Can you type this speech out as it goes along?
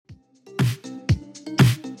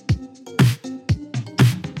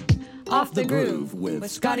Off the Groove with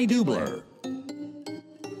Scotty Dubler.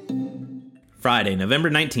 Friday,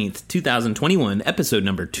 November 19th, 2021, episode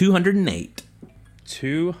number 208.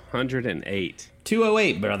 208.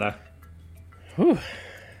 208, brother. Whew.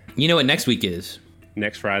 You know what next week is?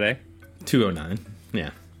 Next Friday? 209.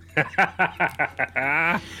 Yeah.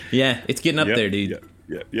 Yeah, it's getting up there, dude.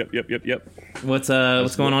 Yep. What's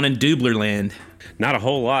going on in Dubler land? Not a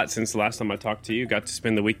whole lot since the last time I talked to you. Got to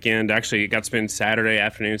spend the weekend. Actually, got to spend Saturday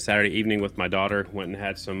afternoon, Saturday evening with my daughter. Went and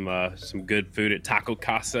had some good food at Taco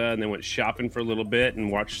Casa, and then went shopping for a little bit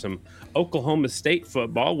and watched some Oklahoma State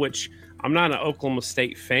football, which I'm not an Oklahoma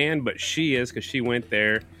State fan, but she is because she went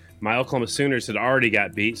there. My Oklahoma Sooners had already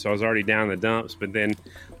got beat, so I was already down in the dumps. But then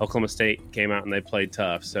Oklahoma State came out and they played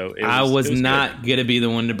tough. So I was not going to be the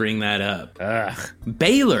one to bring that up.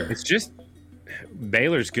 Baylor. It's just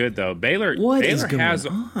Baylor's good, though. Baylor is going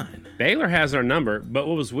on? Baylor has our number, but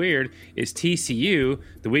what was weird is TCU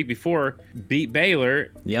the week before beat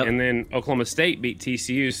Baylor, and then Oklahoma State beat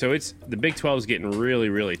TCU. So it's the Big 12 is getting really,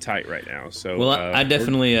 really tight right now. So I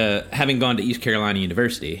definitely, having gone to East Carolina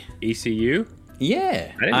University. ECU?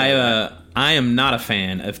 Yeah, I am not a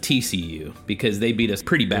fan of TCU because they beat us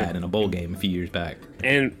pretty bad in a bowl game a few years back.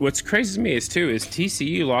 And what's crazy to me is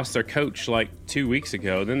TCU lost their coach like 2 weeks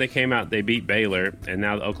ago. Then they came out, they beat Baylor, and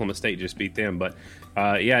now Oklahoma State just beat them. But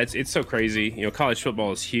it's so crazy. You know, college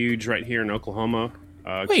football is huge right here in Oklahoma.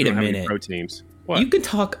 Wait a minute, pro teams. What? You can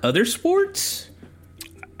talk other sports?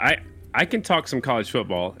 I can talk some college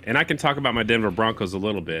football, and I can talk about my Denver Broncos a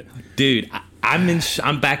little bit, dude.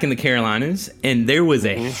 I'm back in the Carolinas, and there was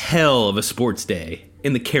a hell of a sports day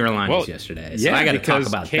in the Carolinas yesterday. So I got to talk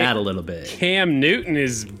about that a little bit. Cam Newton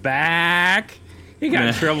is back. He got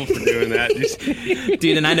in trouble for doing that.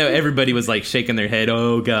 Dude, and I know everybody was like shaking their head.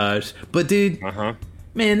 Oh, gosh. But, dude,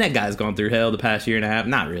 man, that guy's gone through hell the past year and a half.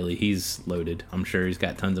 Not really. He's loaded. I'm sure he's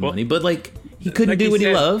got tons of money. But, like, he couldn't do what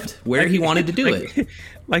he loved where he wanted to do it.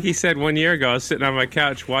 Like he said 1 year ago, I was sitting on my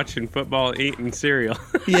couch watching football, eating cereal.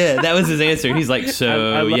 Yeah, that was his answer. He's like,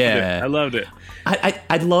 I loved it.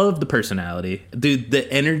 I love the personality. Dude, the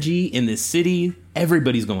energy in this city,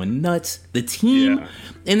 everybody's going nuts. The team,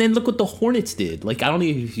 and then look what the Hornets did. Like, I don't know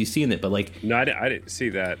if you've seen it, but like... No, I didn't see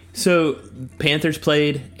that. So, Panthers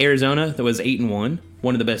played Arizona, that was 8-1.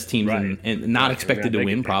 One of the best teams, and not expected to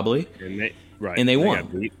win, probably. And they won.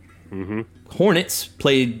 Got beat. Hornets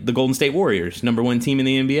played the Golden State Warriors, number one team in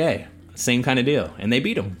the NBA. Same kind of deal, and they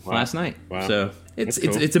beat them last night. Wow. So it's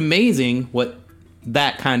cool. it's amazing what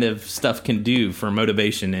that kind of stuff can do for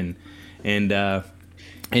motivation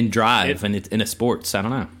and drive in a sports. I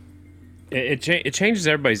don't know. It changes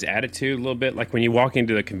everybody's attitude a little bit. Like when you walk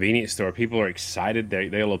into the convenience store, people are excited. They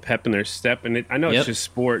have a little pep in their step, and I know it's just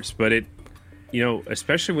sports, but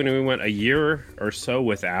especially when we went a year or so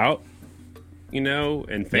without.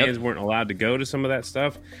 And fans weren't allowed to go to some of that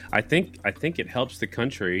stuff. I think it helps the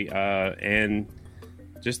country and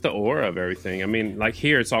just the aura of everything. I mean, like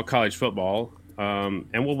here, it's all college football,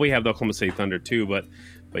 and we have the Oklahoma City Thunder too. But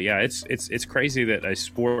yeah, it's crazy that a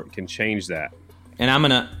sport can change that. And I'm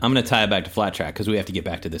gonna tie it back to flat track because we have to get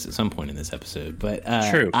back to this at some point in this episode. But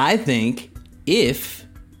True. I think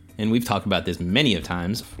and we've talked about this many of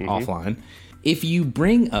times offline, if you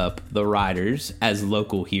bring up the riders as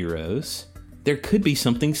local heroes, there could be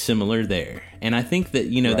something similar there. And I think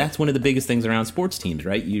that, that's one of the biggest things around sports teams,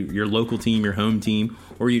 right? Your local team, your home team,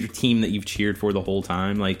 or your team that you've cheered for the whole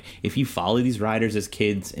time. Like, if you follow these riders as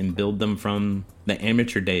kids and build them from the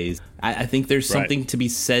amateur days, I think there's something to be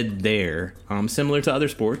said there, similar to other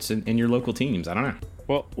sports and your local teams. I don't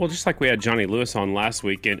know. Well, just like we had Johnny Lewis on last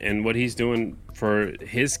week, and what he's doing for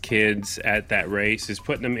his kids at that race is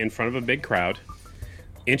putting them in front of a big crowd,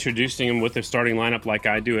 introducing them with their starting lineup like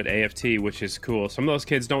I do at AFT, which is cool. Some of those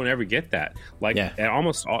kids don't ever get that. At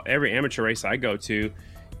almost every amateur race I go to,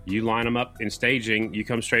 you line them up in staging, you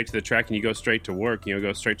come straight to the track and you go straight to work,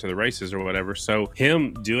 go straight to the races or whatever. So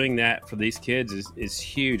him doing that for these kids is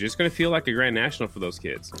huge. It's going to feel like a Grand National for those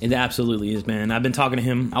kids. It absolutely is, man. I've been talking to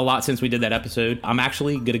him a lot since we did that episode. I'm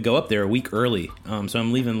actually going to go up there a week early. So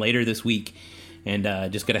I'm leaving later this week. And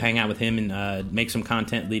just going to hang out with him and make some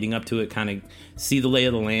content leading up to it, kind of see the lay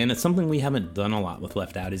of the land. It's something we haven't done a lot with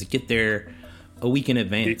Left Out, is get there a week in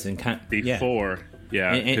advance and kind of before,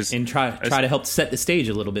 and try to help set the stage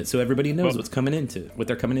a little bit so everybody knows what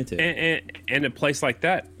they're coming into. And a place like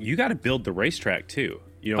that, you got to build the racetrack too.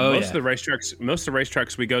 Most of the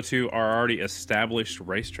racetracks we go to are already established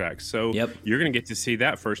racetracks. So you're going to get to see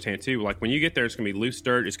that firsthand too. Like when you get there, it's going to be loose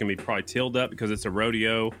dirt. It's going to be probably tilled up because it's a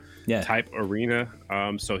rodeo type arena.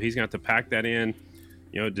 So he's going to have to pack that in.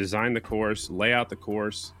 design the course, lay out the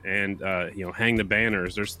course, and hang the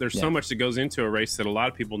banners. There's so much that goes into a race that a lot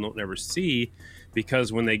of people don't ever see,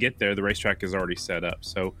 because when they get there, the racetrack is already set up.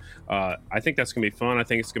 So I think that's going to be fun. I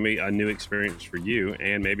think it's going to be a new experience for you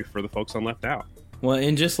and maybe for the folks on Left Out. Well,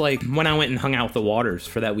 and just like when I went and hung out with the Waters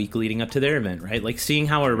for that week leading up to their event, right? Like seeing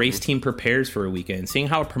how a race team prepares for a weekend, seeing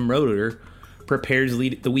how a promoter prepares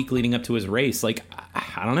the week leading up to his race. Like,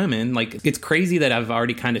 I don't know, man. Like, it's crazy that I've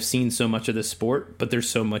already kind of seen so much of the sport, but there's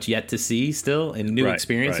so much yet to see still, and new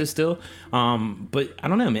experiences still. But I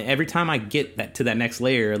don't know, man. Every time I get to that next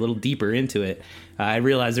layer, a little deeper into it, I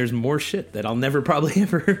realize there's more shit that I'll never probably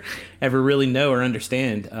ever really know or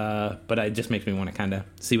understand. But it just makes me want to kind of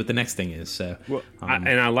see what the next thing is. So,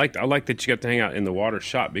 I like that you got to hang out in the water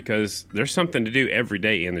shop, because there's something to do every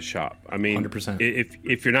day in the shop. I mean, 100%.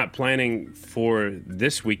 If you're not planning for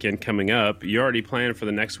this weekend coming up, you're already planning for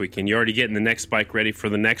the next weekend. You're already getting the next bike ready for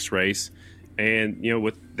the next race. And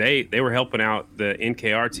they were helping out the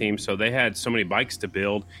NKR team, so they had so many bikes to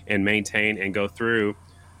build and maintain and go through.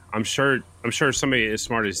 I'm sure somebody as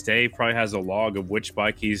smart as Dave probably has a log of which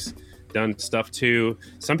bike he's done stuff to.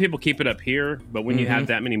 Some people keep it up here, but when you have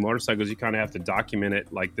that many motorcycles, you kind of have to document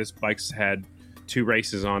it. Like, this bike's had 2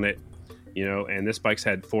 races on it, and this bike's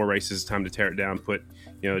had 4 races. Time to tear it down,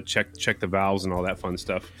 check the valves and all that fun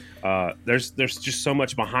stuff. There's just so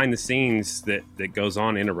much behind the scenes that goes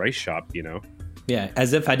on in a race shop, Yeah,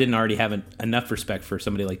 as if I didn't already have enough respect for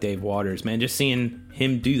somebody like Dave Waters, man. Just seeing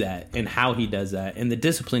him do that and how he does that and the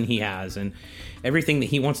discipline he has and everything that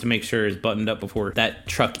he wants to make sure is buttoned up before that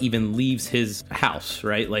truck even leaves his house,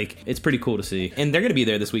 right? Like, it's pretty cool to see. And they're going to be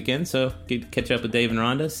there this weekend, so catch up with Dave and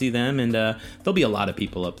Rhonda, see them, and there'll be a lot of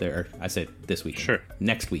people up there. I said this weekend. Sure.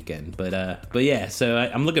 Next weekend. But yeah, so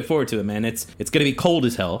I'm looking forward to it, man. It's going to be cold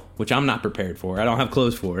as hell, which I'm not prepared for. I don't have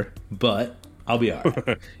clothes for, but I'll be all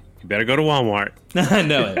right. You better go to Walmart. I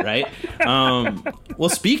know it, right? Well,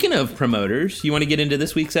 speaking of promoters, you want to get into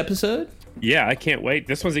this week's episode? Yeah, I can't wait.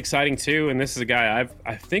 This one's exciting too, and this is a guy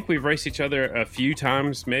I think we've raced each other a few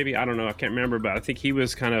times, maybe. I don't know. I can't remember, but I think he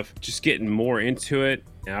was kind of just getting more into it.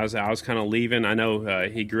 And I was kind of leaving. I know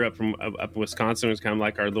he grew up from up in Wisconsin. It was kind of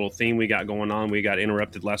like our little theme we got going on. We got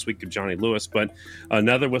interrupted last week of Johnny Lewis, but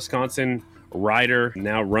another Wisconsin rider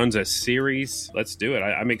now runs a series. Let's do it.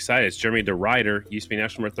 I'm excited. It's Jeremy DeRuyter. Used to be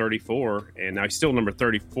national number 34, and now he's still number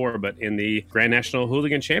 34, but in the Grand National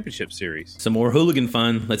Hooligan Championship Series. Some more hooligan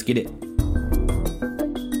fun. Let's get it.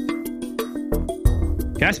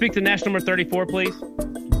 Can I speak to national number 34, please?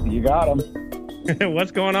 You got him.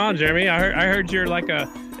 What's going on, Jeremy? I heard you're like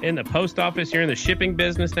in the post office. You're in the shipping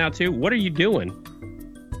business now, too. What are you doing?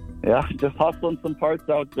 Yeah, just hustling some parts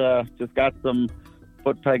out. Just got some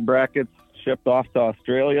foot peg brackets shipped off to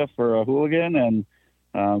Australia for a Hooligan,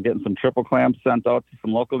 and getting some triple clamps sent out to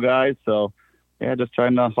some local guys. So, yeah, just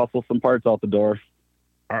trying to hustle some parts out the door.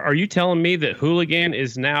 Are you telling me that Hooligan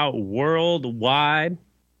is now worldwide?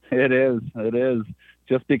 It is.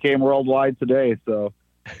 Just became worldwide today. So,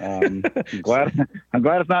 I'm glad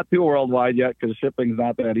it's not too worldwide yet, because shipping's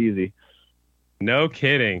not that easy. No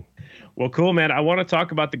kidding. Well, cool, man. I want to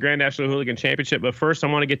talk about the Grand National Hooligan Championship, but first I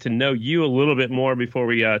want to get to know you a little bit more before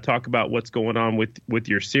we talk about what's going on with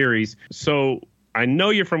your series. So I know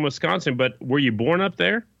you're from Wisconsin, but were you born up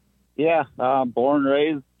there? Yeah, born,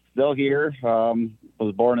 raised, still here.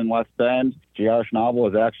 Was born in West Bend. J.R. Schnabel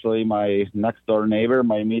is actually my next door neighbor,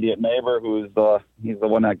 my immediate neighbor, he's the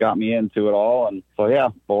one that got me into it all. And so, yeah,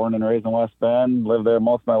 born and raised in West Bend, lived there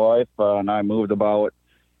most of my life, and I moved about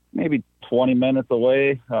maybe 20 minutes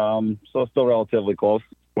away, so still relatively close.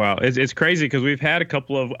 Wow, it's crazy because we've had a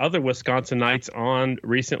couple of other Wisconsinites on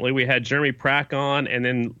recently. We had Jeremy Prack on, and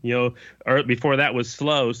then, before that was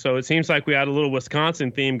Slow. So it seems like we had a little Wisconsin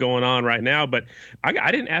theme going on right now. But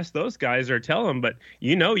I didn't ask those guys or tell them, but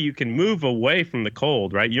you can move away from the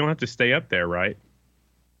cold, right? You don't have to stay up there, right?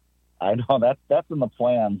 I know, that's in the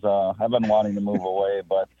plans. I've been wanting to move away,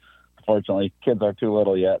 but unfortunately, kids are too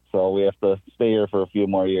little yet, so we have to stay here for a few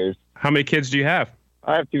more years. How many kids do you have?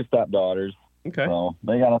 I have 2 stepdaughters. Okay. So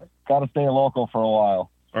they gotta stay local for a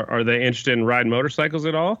while. Are they interested in riding motorcycles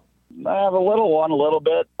at all? I have a little one, a little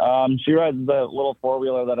bit. She rides the little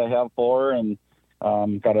 4-wheeler that I have for her, and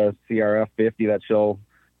got a CRF 50 that she'll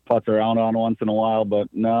putz around on once in a while. But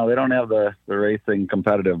no, they don't have the racing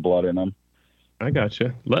competitive blood in them. I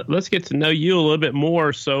gotcha. Let's get to know you a little bit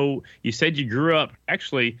more. So you said you grew up.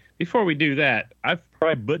 Actually, before we do that, I've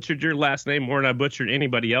probably butchered your last name more than I butchered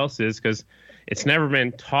anybody else's, because it's never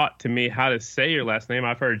been taught to me how to say your last name.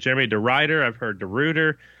 I've heard Jeremy DeRuyter. I've heard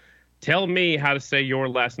DeRooter. Tell me how to say your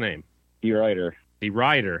last name. DeRuyter.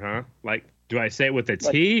 DeRuyter, huh? Like, do I say it with a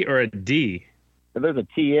T or a D? There's a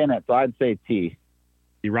T in it, so I'd say T.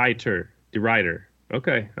 DeRuyter.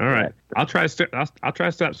 Okay, all right. I'll try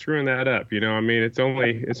to stop screwing that up. I mean, it's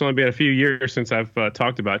only been a few years since I've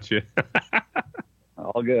talked about you.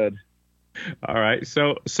 All good. All right.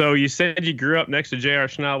 So you said you grew up next to J.R.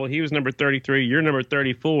 Schnabel. He was number 33. You're number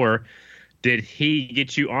 34. Did he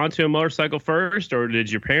get you onto a motorcycle first, or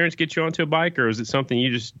did your parents get you onto a bike, or is it something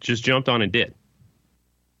you just jumped on and did?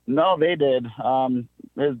 No, they did.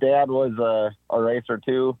 His dad was a racer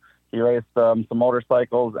too. He raced some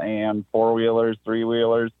motorcycles and four-wheelers,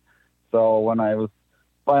 three-wheelers. So when I was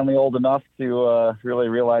finally old enough to really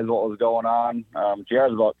realize what was going on,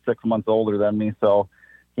 JR's about 6 months older than me, so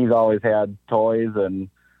he's always had toys and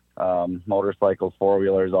motorcycles,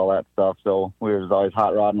 four-wheelers, all that stuff. So we was always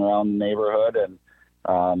hot rodding around the neighborhood, and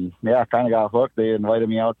kind of got hooked. They invited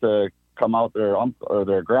me out to come out there, or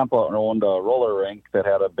their grandpa owned a roller rink that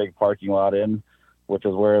had a big parking lot in, which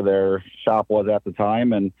is where their shop was at the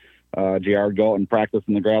time. And JR would go out and practice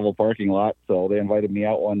in the gravel parking lot. So they invited me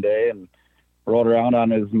out one day and rode around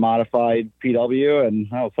on his modified PW, and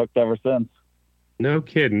I was hooked ever since. No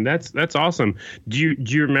kidding. That's awesome. Do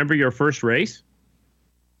you remember your first race?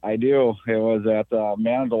 I do. It was at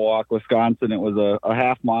Manitowoc, Wisconsin. It was a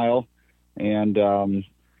half mile, and I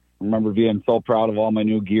remember being so proud of all my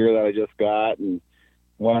new gear that I just got, and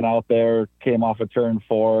went out there, came off of turn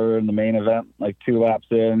 4 in the main event, like 2 laps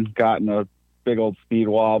in, got in a big old speed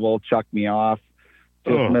wobble, chucked me off,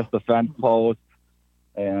 just missed the fence post.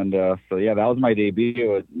 And that was my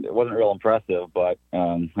debut. It wasn't real impressive, but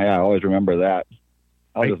I always remember that.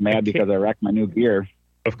 I was just mad because I wrecked my new gear.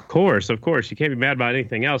 Of course. You can't be mad about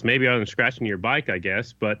anything else. Maybe other than scratching your bike, I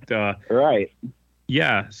guess. But right.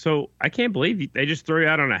 Yeah. So I can't believe they just threw you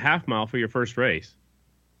out on a half mile for your first race.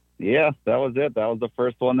 Yeah, that was it. That was the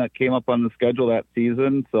first one that came up on the schedule that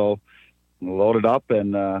season. So loaded up,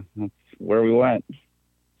 and that's where we went.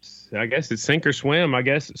 I guess it's sink or swim, I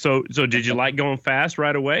guess. So did you like going fast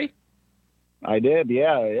right away? I did.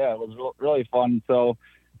 Yeah. It was really fun. So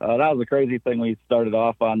that was the crazy thing. We started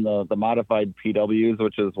off on the modified PWs,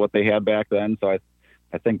 which is what they had back then. So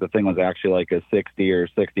I think the thing was actually like a 60 or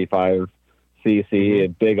 65 cc, a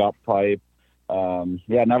big up pipe.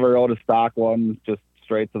 Never rode a stock one, just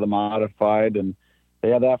straight to the modified. And they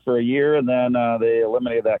had that for a year, and then they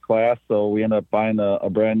eliminated that class. So we ended up buying a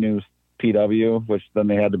brand new PW, which then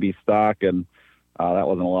they had to be stock. And that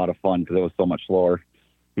wasn't a lot of fun because it was so much slower.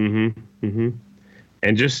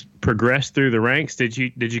 And just progress through the ranks. Did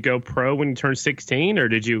you go pro when you turned 16, or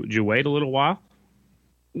did you wait a little while?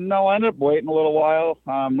 No, I ended up waiting a little while.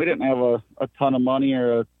 We didn't have a ton of money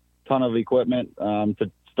or a ton of equipment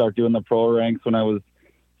to start doing the pro ranks when I was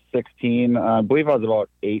 16. I believe I was about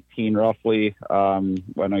 18 roughly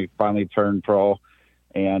when I finally turned pro,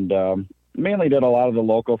 and mainly did a lot of the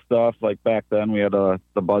local stuff. Like back then we had the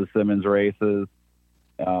Buzz Simmons races.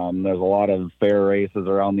 There's a lot of fair races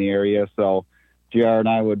around the area, so JR and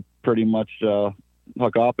I would pretty much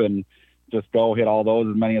hook up and just go hit all those,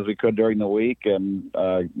 as many as we could during the week. And,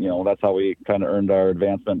 that's how we kind of earned our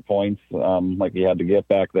advancement points like we had to get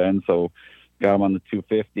back then. So got them on the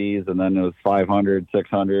 250s, and then it was 500,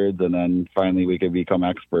 600s, and then finally we could become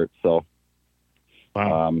experts. So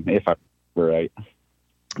if I were right.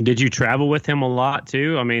 Did you travel with him a lot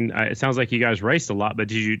too? I mean, it sounds like you guys raced a lot, but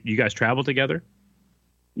did you guys travel together?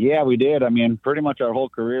 Yeah, we did. I mean, pretty much our whole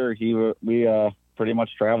career, we pretty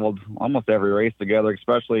much traveled almost every race together,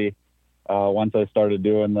 especially once I started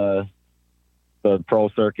doing the pro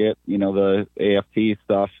circuit, the AFT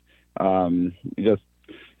stuff. It just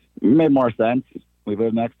made more sense. We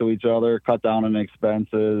lived next to each other, cut down on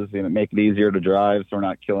expenses, make it easier to drive, so we're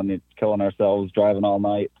not killing ourselves driving all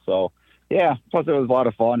night. So, yeah, plus it was a lot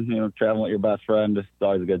of fun, traveling with your best friend. It's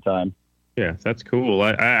always a good time. Yeah, that's cool.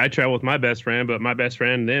 I travel with my best friend, but my best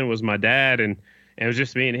friend then was my dad, and it was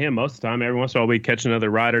just me and him most of the time. Every once in a while, we'd catch another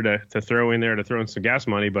rider to throw in there to throw in some gas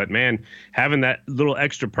money. But, man, having that little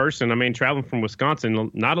extra person, I mean, traveling from Wisconsin,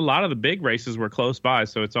 not a lot of the big races were close by,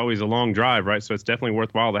 so it's always a long drive, right? So it's definitely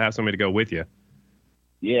worthwhile to have somebody to go with you.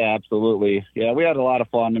 Yeah, absolutely. Yeah, we had a lot of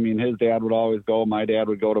fun. I mean, his dad would always go. My dad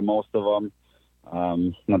would go to most of them.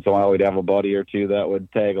 Once in a while, we'd have a buddy or two that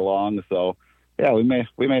would tag along. So, yeah, we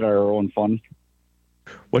made our own fun.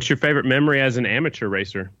 What's your favorite memory as an amateur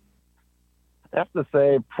racer? I have to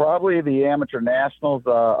say probably the amateur nationals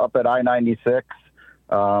up at I-96.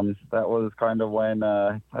 That was kind of when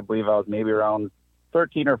I believe I was maybe around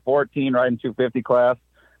 13 or 14 riding 250 class.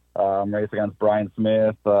 Race against Brian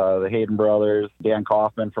Smith, the Hayden brothers, Dan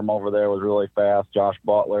Kaufman from over there was really fast, Josh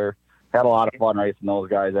Butler. Had a lot of fun racing those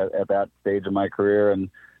guys at that stage of my career, and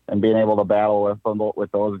being able to battle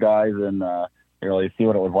with those guys and really see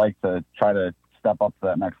what it was like to try to step up to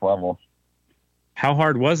that next level. How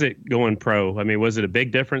hard was it going pro? I mean, was it a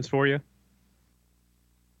big difference for you?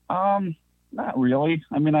 Not really.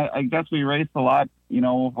 I mean, I guess we raced a lot,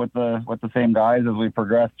 with the same guys as we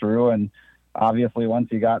progressed through, and obviously once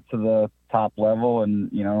you got to the top level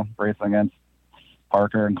and racing against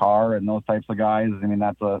Parker and Carr and those types of guys, I mean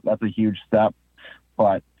that's a huge step.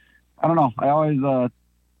 But I don't know. I always go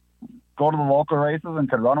to the local races and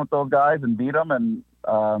could run with those guys and beat them and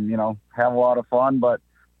have a lot of fun. But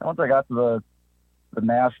once I got to the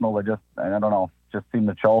national, I don't know, just seemed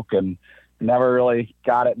to choke and never really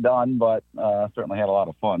got it done, but certainly had a lot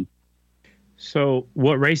of fun. So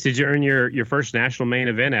what race did you earn your first national main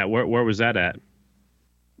event at? Where was that at?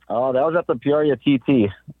 Oh, that was at the Peoria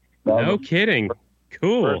TT. No kidding.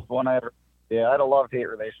 Cool. First one I ever. Yeah, I had a love-hate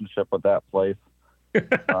relationship with that place.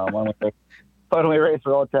 When we raced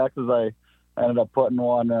Road Texas, I ended up putting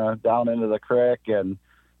one down into the creek and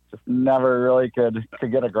just never really could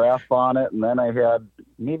get a grasp on it. And then I had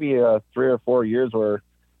maybe 3 or 4 years where,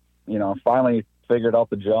 finally figured out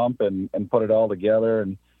the jump and put it all together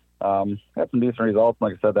and had some decent results.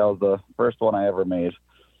 Like I said, that was the first one I ever made.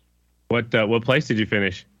 What place did you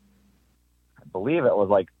finish? I believe it was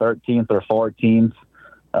like 13th or 14th.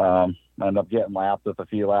 I ended up getting lapped with a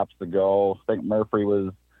few laps to go. I think Murphy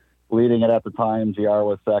was leading it at the time. GR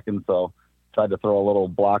was second, so tried to throw a little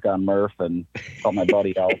block on Murph and help my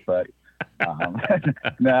buddy out. But I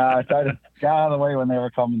tried to get out of the way when they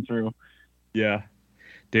were coming through. Yeah.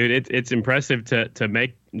 Dude, it's impressive to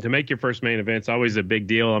make your first main event. It's always a big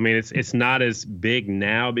deal. I mean, it's not as big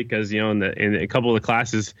now because in a couple of the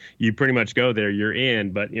classes you pretty much go there, you're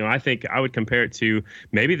in. But I think I would compare it to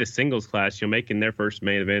maybe the singles class. Making their first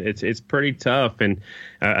main event. It's pretty tough, and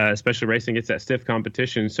especially racing against that stiff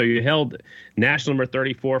competition. So you held national number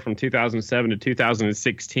 34 from 2007 to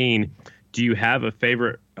 2016. Do you have a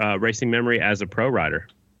favorite racing memory as a pro rider?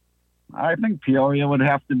 I think Peoria would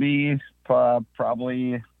have to be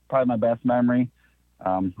probably my best memory.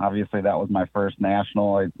 Obviously, that was my first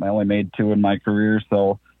national. I only made 2 in my career,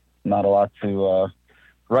 so not a lot to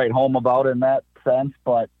write home about in that sense.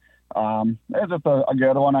 But it was just a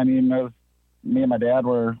good one. I mean, it was, me and my dad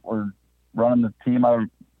were running the team out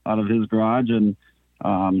of his garage and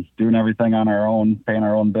doing everything on our own, paying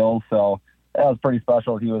our own bills. So that was pretty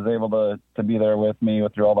special. He was able to be there with me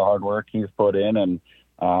through all the hard work he's put in and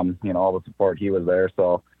all the support he was there.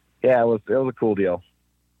 So yeah, it was a cool deal.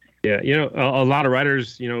 Yeah, a lot of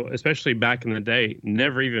riders, especially back in the day,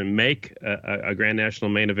 never even make a Grand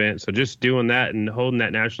National main event. So just doing that and holding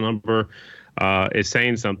that national number is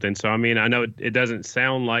saying something. So I mean, I know it doesn't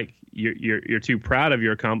sound like you're too proud of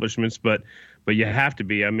your accomplishments, but you have to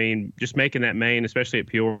be. I mean, just making that main, especially at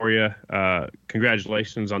Peoria,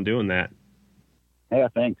 congratulations on doing that. Yeah,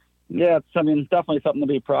 thanks. Yeah, it's definitely something to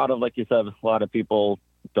be proud of. Like you said, a lot of people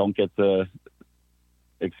don't get to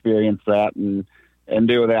experience that and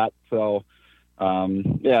do that. So,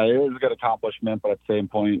 yeah, it is a good accomplishment, but at the same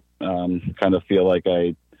point, kind of feel like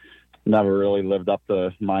I never really lived up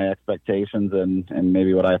to my expectations and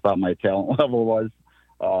maybe what I thought my talent level was.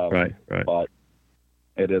 Right. But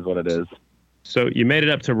it is what it is. So you made it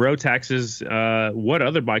up to Road Texas. What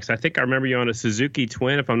other bikes? I think I remember you on a Suzuki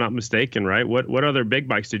Twin, if I'm not mistaken, right? What other big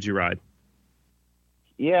bikes did you ride?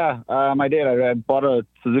 Yeah, I did. I bought a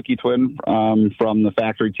Suzuki Twin from the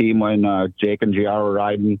factory team when Jake and GR were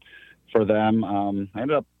riding for them. I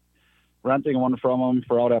ended up renting one from them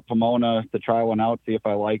for out at Pomona to try one out, see if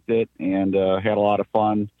I liked it, and had a lot of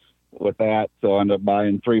fun with that. So I ended up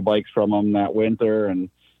buying 3 bikes from them that winter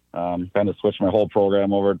and kind of switched my whole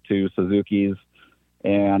program over to Suzuki's.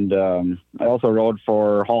 And I also rode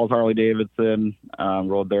for Hall's Harley-Davidson,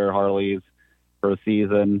 rode their Harleys for a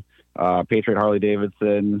season. Patriot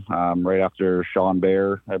Harley-Davidson, right after Sean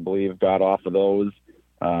Bear, I believe, got off of those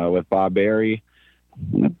with Bob Berry.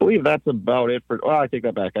 I believe that's about it. I take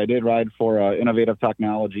that back. I did ride for Innovative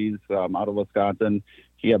Technologies out of Wisconsin.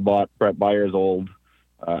 He had bought Brett Byers' old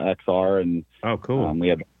XR, and oh, cool. We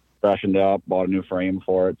had freshened up, bought a new frame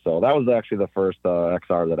for it. So that was actually the first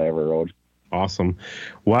XR that I ever rode. Awesome.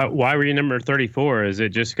 Why were you number 34? Is it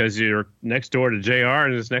just because you're next door to JR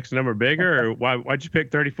and is next number bigger, or why'd you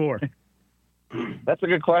pick 34? That's a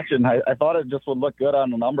good question. I thought it just would look good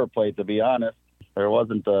on the number plate, to be honest. There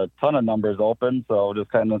wasn't a ton of numbers open, so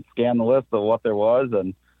just kind of scanned the list of what there was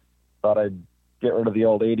and thought I'd get rid of the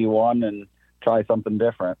old 81 and try something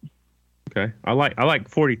different. Okay. I like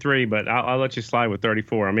 43, but I'll let you slide with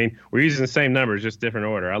 34. I mean, we're using the same numbers, just different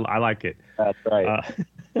order. I like it. That's right.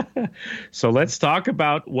 So let's talk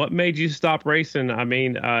about what made you stop racing. I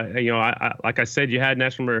mean, I like I said, you had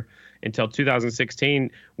national number until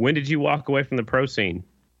 2016. When did you walk away from the pro scene?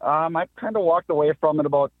 I kind of walked away from it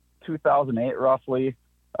about 2008 roughly.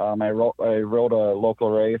 I rode a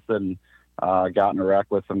local race and got in a wreck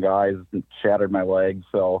with some guys and shattered my leg.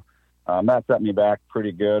 So that set me back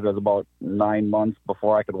pretty good. It was about 9 months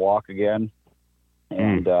before I could walk again,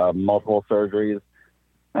 and multiple surgeries.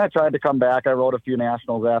 I tried to come back. I rode a few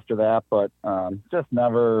nationals after that, but just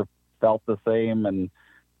never felt the same and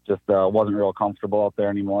just wasn't real comfortable out there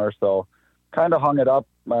anymore. So kind of hung it up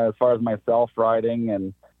as far as myself riding,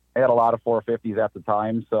 and I had a lot of 450s at the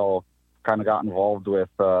time. So kind of got involved with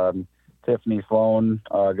Tiffany Sloan,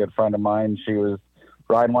 a good friend of mine. She was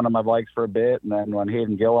riding one of my bikes for a bit. And then when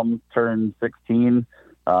Hayden Gillum turned 16,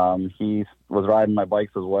 he was riding my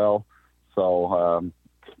bikes as well. So,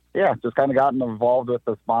 just kind of gotten involved with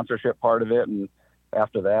the sponsorship part of it. And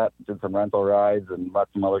after that, did some rental rides and let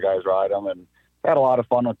some other guys ride them, and had a lot of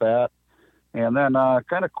fun with that. And then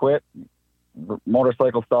kind of quit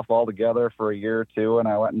motorcycle stuff altogether for a year or two. And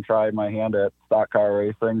I went and tried my hand at stock car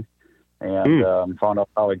racing, and found out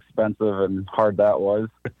how expensive and hard that was.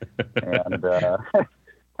 And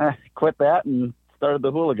quit that and started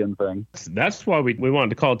the Hooligan thing. That's why we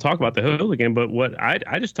wanted to talk about the Hooligan. But what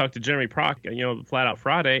I just talked to Jeremy Prock, Flat Out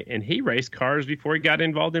Friday, and he raced cars before he got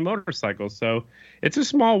involved in motorcycles. So it's a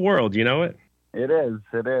small world, you know it? It is.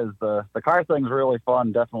 The car thing's really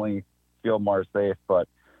fun. Definitely feel more safe, but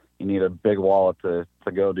you need a big wallet to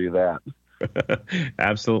go do that.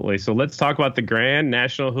 Absolutely. So let's talk about the Grand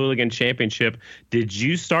National Hooligan Championship. Did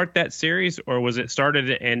you start that series, or was it started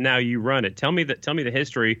and now you run it? Tell me the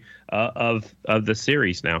history of the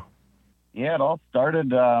series now. Yeah, it all started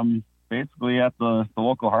basically at the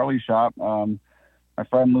local Harley shop. My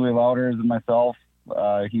friend Louis Louders and myself,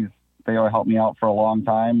 they helped me out for a long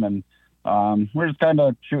time, and we're just kind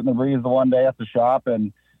of shooting the breeze the one day at the shop,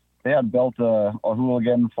 and they had built a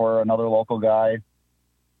Hooligan for another local guy.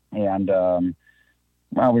 And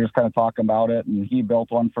we were just kind of talking about it, and he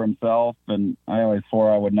built one for himself. And I always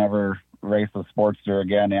swore I would never race a Sportster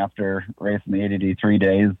again after racing the 80D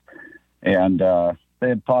days. And they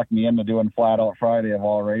had talked me into doing Flat Out Friday of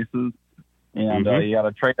all races. And he had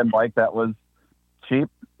a trade-in bike that was cheap.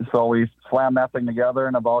 So we slammed that thing together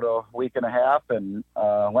in about a week and a half, and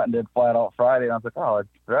went and did Flat Out Friday. And I was like, oh,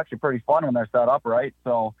 they're actually pretty fun when they're set up right.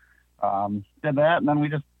 So did that, and then we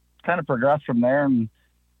just kind of progressed from there. And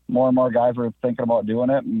more guys were thinking about doing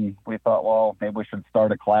it, and we thought, well, maybe we should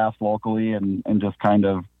start a class locally and just kind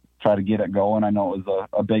of try to get it going. I know it was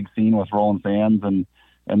a big scene with Rolling Sands and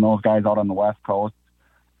those guys out on the West Coast.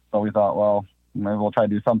 So we thought, well, maybe we'll try to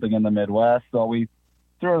do something in the Midwest. So we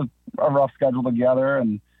threw a rough schedule together,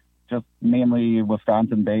 and just mainly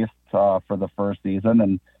Wisconsin-based for the first season,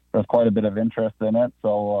 and there's quite a bit of interest in it.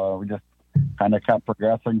 So we just kind of kept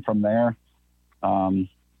progressing from there.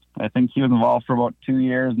 I think he was involved for about 2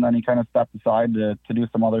 years, and then he kind of stepped aside to do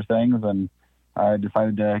some other things, and I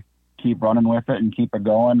decided to keep running with it and keep it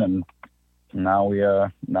going, and now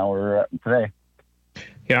we're at today.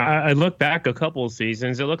 Yeah, I look back a couple of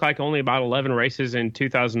seasons. It looked like only about 11 races in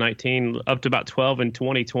 2019, up to about 12 in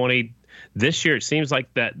 2020. This year, it seems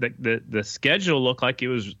like that the schedule looked like it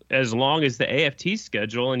was as long as the AFT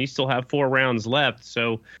schedule, and you still have 4 rounds left.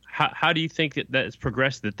 So how do you think that's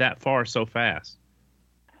progressed that far so fast?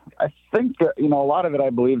 I think, a lot of it, I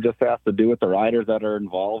believe, just has to do with the riders that are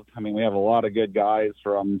involved. I mean, we have a lot of good guys,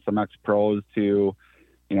 from some ex-pros to,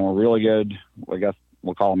 really good, I guess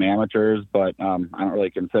we'll call them amateurs, but I don't really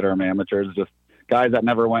consider them amateurs, just guys that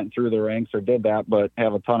never went through the ranks or did that, but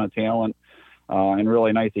have a ton of talent and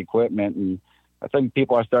really nice equipment. And I think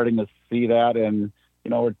people are starting to see that, and,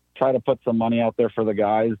 we're trying to put some money out there for the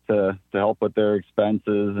guys to help with their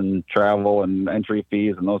expenses and travel and entry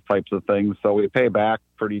fees and those types of things. So we pay back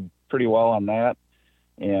pretty well on that.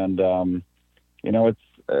 And, it's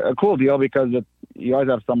a cool deal because you always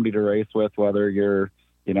have somebody to race with, whether you're,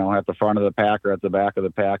 at the front of the pack or at the back of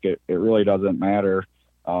the pack. It really doesn't matter.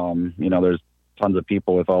 There's tons of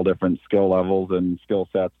people with all different skill levels and skill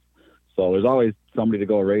sets. So there's always somebody to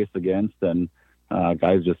go race against, and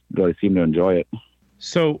guys just really seem to enjoy it.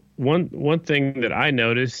 So one thing that I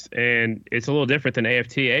noticed, and it's a little different than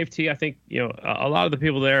AFT. AFT, I think, a lot of the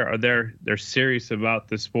people there are they're serious about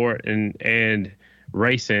the sport and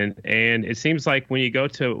racing. And it seems like when you go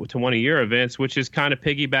to one of your events, which is kind of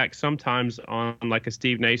piggyback sometimes on like a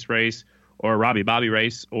Steve Nace race or a Robbie Bobby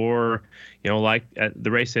race, or, like at the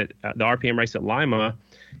race at the RPM race at Lima,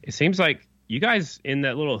 it seems like you guys in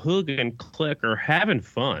that little Hooligan clique are having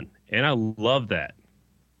fun. And I love that.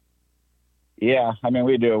 Yeah, I mean,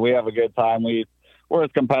 we do. We have a good time. We're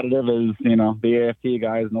as competitive as, the AFT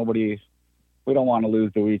guys. We don't want to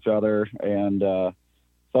lose to each other. And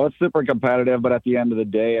so it's super competitive. But at the end of the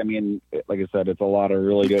day, I mean, like I said, it's a lot of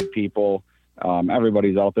really good people.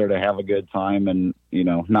 everybody's out there to have a good time and,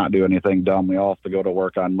 not do anything dumb. We all have to go to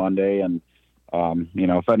work on Monday. And,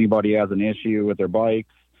 if anybody has an issue with their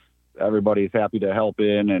bikes, everybody's happy to help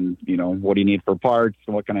in. And, what do you need for parts?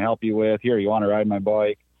 What can I help you with? Here, you want to ride my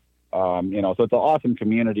bike? So it's an awesome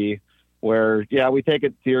community where, we take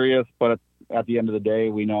it serious, but at the end of the day,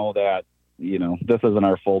 we know that, this isn't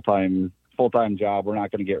our full-time job. We're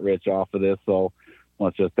not going to get rich off of this. So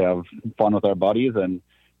let's just have fun with our buddies and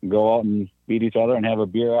go out and beat each other and have a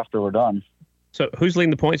beer after we're done. So who's leading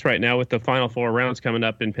the points right now with the final 4 rounds coming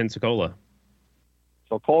up in Pensacola?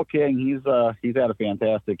 So Cole King, he's had a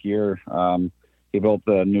fantastic year. He built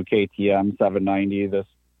the new KTM 790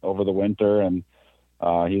 over the winter, and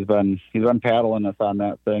he's been paddling us on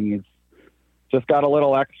that thing. He's just got a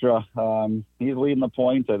little extra. He's leading the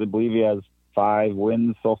points. I believe he has 5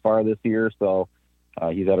 wins so far this year, so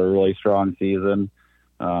he's had a really strong season.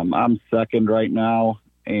 I'm second right now,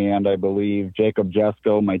 and I believe Jacob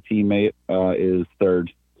Jesko, my teammate, is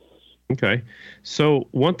third. Okay. So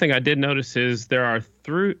one thing I did notice is there are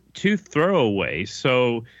 2 throwaways.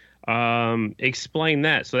 So explain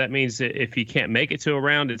that. So that means that if you can't make it to a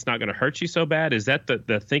round, it's not going to hurt you so bad. Is that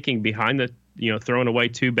the thinking behind the throwing away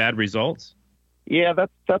 2 bad results? Yeah,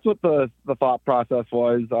 that's what the thought process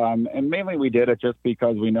was. And mainly we did it just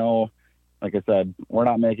because we know, like I said, we're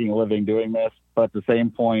not making a living doing this. But at the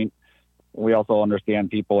same point, we also understand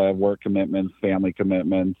people have work commitments, family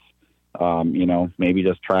commitments. Maybe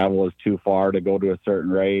just travel is too far to go to a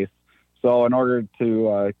certain race. So in order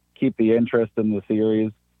to keep the interest in the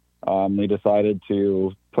series, we decided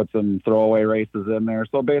to put some throwaway races in there.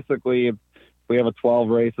 So basically, if we have 12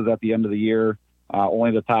 races at the end of the year,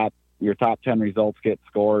 only your top 10 results get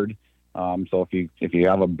scored. So if you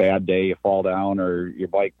have a bad day, you fall down or your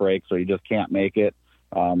bike breaks or you just can't make it,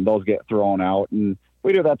 those get thrown out. And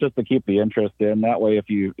we do that just to keep the interest in. That way, if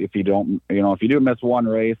you do miss one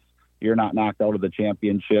race, you're not knocked out of the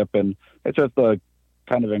championship. And it's just to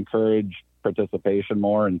kind of encourage participation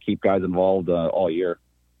more and keep guys involved all year.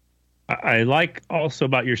 I like also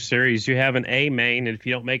about your series, you have an A main, and if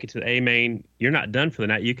you don't make it to the A main, you're not done for the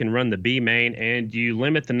night. You can run the B main, and you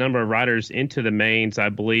limit the number of riders into the mains, I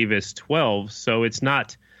believe, is 12. So it's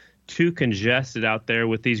not too congested out there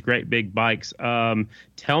with these great big bikes.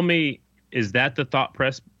 Tell me, is that the thought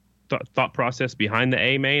process behind the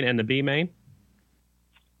A main and the B main?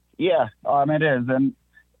 Yeah, it is, and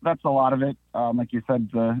that's a lot of it. Like you said,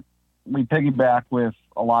 we piggyback with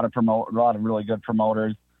a lot of really good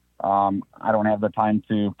promoters. I don't have the time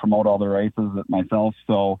to promote all the races myself,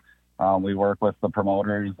 so we work with the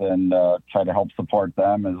promoters and try to help support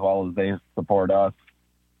them as well as they support us.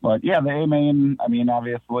 But yeah, the A main,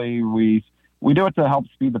 obviously we do it to help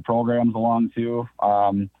speed the programs along too.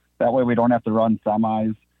 That way we don't have to run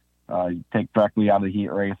semis. Take directly out of the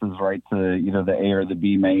heat races right to either the A or the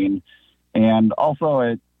B main. And also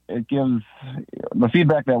it gives the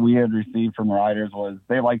feedback that we had received from riders was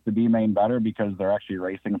they like the B main better because they're actually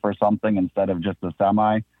racing for something instead of just a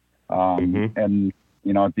semi. And,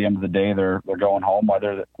 at the end of the day, they're going home,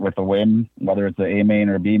 whether with a win, whether it's an A main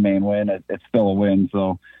or B main win, it's still a win.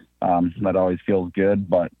 So that always feels good.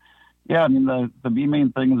 But yeah, the B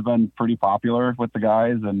main thing has been pretty popular with the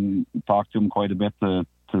guys and talked to them quite a bit to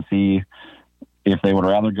see if they would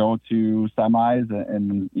rather go to semis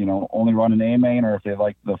and only run an A main or if they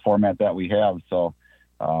like the format that we have. So,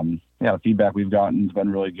 the feedback we've gotten has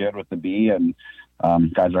been really good with the B, and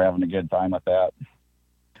guys are having a good time with that.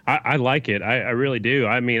 I like it. I really do.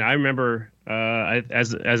 I remember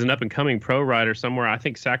as an up-and-coming pro rider somewhere, I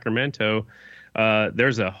think Sacramento,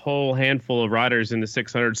 there's a whole handful of riders in the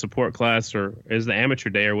 600 support class, or is the amateur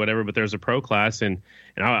day or whatever, but there's a pro class, and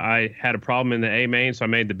I had a problem in the A main, so I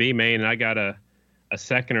made the B main, and I got a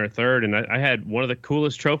second or a third, and I had one of the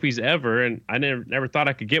coolest trophies ever, and I never thought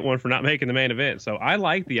I could get one for not making the main event. So I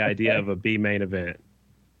like the idea of a B main event.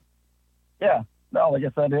 Yeah, no, like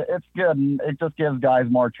I said, it's good, and it just gives guys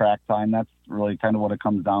more track time. That's really kind of what it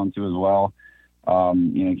comes down to as well.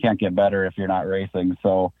 You can't get better if you're not racing.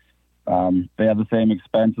 So they have the same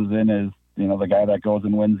expenses in as the guy that goes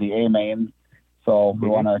and wins the A main. So we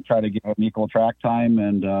want to try to give them equal track time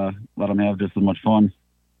and let them have just as much fun.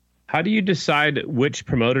 How do you decide which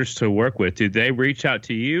promoters to work with? Do they reach out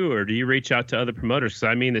to you, or do you reach out to other promoters?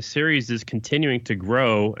 Because the series is continuing to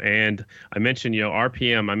grow, and I mentioned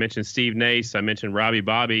RPM, I mentioned Steve Nace, I mentioned Robbie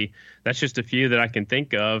Bobby. That's just a few that I can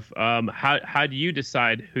think of. How do you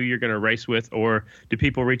decide who you're going to race with, or do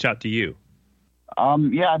people reach out to you?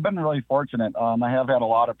 I've been really fortunate. I have had a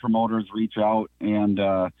lot of promoters reach out and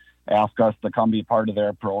ask us to come be part of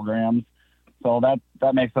their programs. So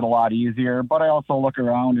that makes it a lot easier. But I also look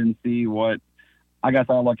around and see what I guess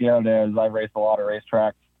I look at it as I've raced a lot of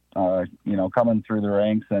racetracks, coming through the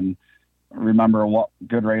ranks and remember what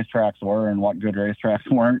good racetracks were and what good racetracks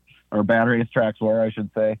weren't, or bad racetracks were, I should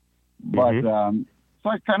say. But so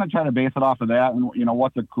I kind of try to base it off of that, and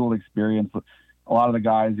what's a cool experience. A lot of the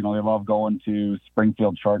guys, they love going to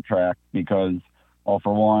Springfield Short Track because, well,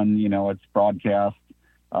 for one, it's broadcast,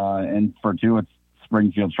 and for two, it's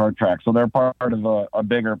Springfield Short Track. So they're part of a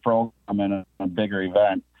bigger program and a bigger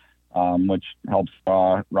event, which helps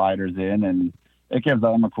riders in, and it gives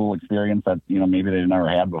them a cool experience that maybe they've never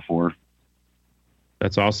had before.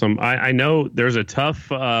 That's awesome. I know there's a tough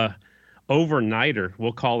overnighter,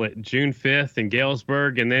 we'll call it, June 5th in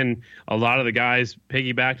Galesburg, and then a lot of the guys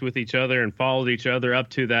piggybacked with each other and followed each other up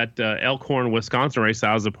to that Elkhorn, Wisconsin race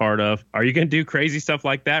I was a part of. Are you going to do crazy stuff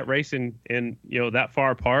like that, racing in that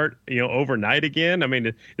far apart, overnight again? I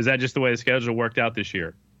mean, is that just the way the schedule worked out this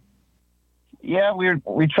year? Yeah,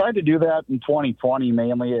 we tried to do that in 2020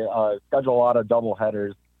 mainly, schedule a lot of double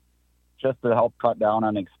headers just to help cut down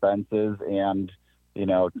on expenses and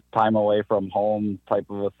time away from home type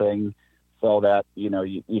of a thing, so that you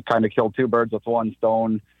kind of kill two birds with one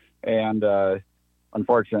stone. And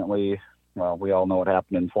unfortunately, well, we all know what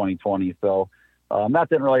happened in 2020, so that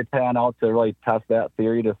didn't really pan out to really test that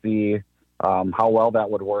theory to see how well that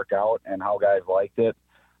would work out and how guys liked it.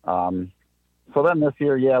 So then this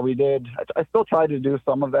year, yeah, we did. I still tried to do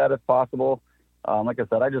some of that if possible. Like I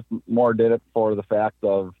said, I just more did it for the fact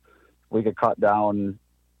of we could cut down,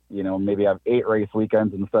 maybe have 8 race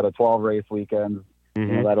weekends instead of 12 race weekends.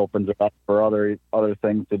 That opens it up for other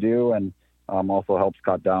things to do, and also helps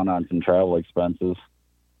cut down on some travel expenses.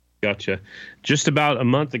 Gotcha. Just about a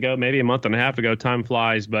month ago, maybe a month and a half ago, time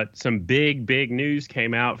flies, but some big news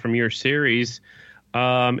came out from your series.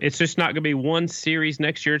 It's just not going to be one series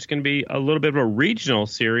next year. It's going to be a little bit of a regional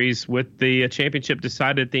series with the championship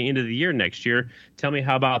decided at the end of the year next year. Tell me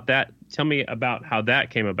about that. Tell me about how that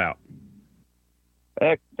came about.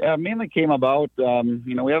 It mainly came about, we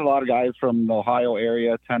had a lot of guys from the Ohio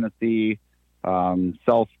area, Tennessee,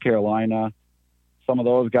 South Carolina, some of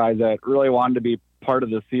those guys that really wanted to be part of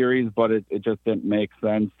the series, but it just didn't make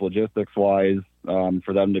sense logistics-wise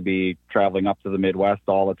for them to be traveling up to the Midwest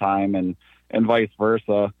all the time and vice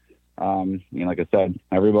versa. Like I said,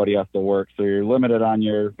 everybody has to work, so you're limited on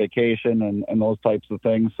your vacation and those types of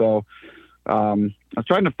things. So I was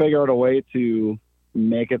trying to figure out a way to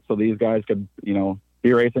make it so these guys could,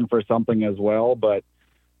 be racing for something as well, but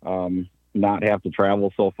not have to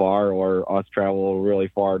travel so far, or us travel really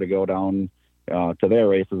far to go down to their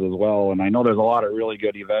races as well. And I know there's a lot of really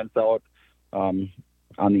good events out on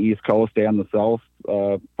the East Coast and the South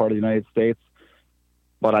part of the United States,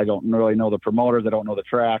 but I don't really know the promoters. I don't know the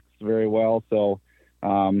tracks very well. So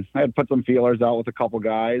I had put some feelers out with a couple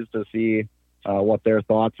guys to see what their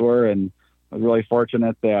thoughts were, and I was really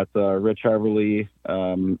fortunate that Rich Heverly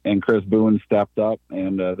and Chris Boone stepped up,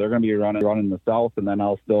 and they're going to be running the South, and then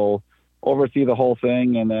I'll still oversee the whole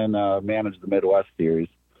thing and then manage the Midwest series.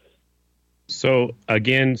 So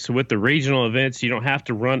again, with the regional events, you don't have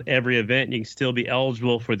to run every event. You can still be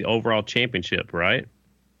eligible for the overall championship, right?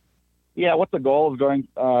 Yeah, what the goal is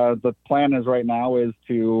the plan is right now is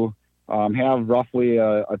to have roughly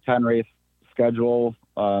a 10 race schedule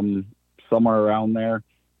somewhere around there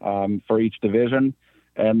for each division.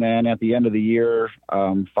 And then at the end of the year,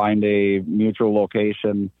 find a mutual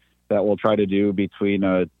location that we'll try to do between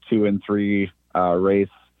a 2 and 3 race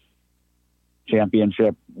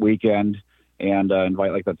championship weekend, and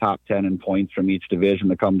invite like the top 10 in points from each division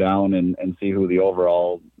to come down and see who the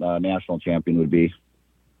overall national champion would be.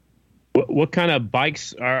 What kind of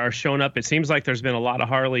bikes are showing up? It seems like there's been a lot of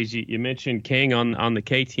Harleys. You mentioned King on the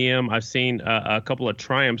KTM. I've seen a couple of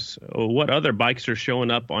Triumphs. What other bikes are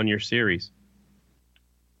showing up on your series?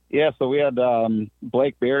 Yeah, so we had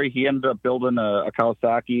Blake Berry. He ended up building a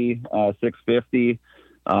Kawasaki 650.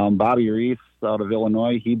 Bobby Reese out of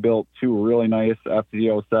Illinois, he built 2 really nice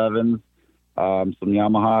FZ07s, some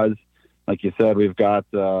Yamahas. Like you said, we've got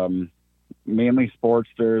mainly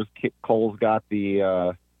Sportsters. Cole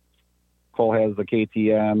has the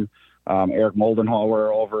KTM. Eric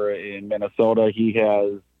Moldenhauer over in Minnesota, he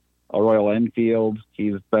has a Royal Enfield.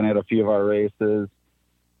 He's been at a few of our races.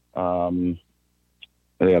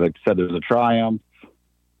 Like I said, there's a Triumph. I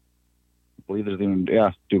believe there's even,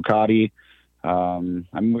 Ducati.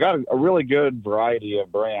 We got a really good variety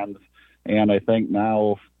of brands, and I think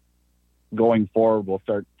now going forward, we'll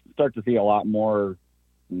start to see a lot more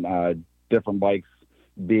different bikes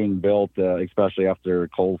being built, especially after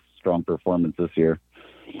Cole's strong performance this year.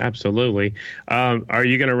 Absolutely. Are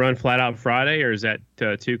you going to run Flat Out Friday, or is that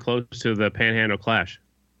too close to the Panhandle Clash?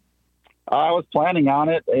 I was planning on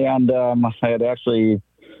it, and I had actually,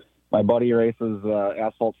 my buddy races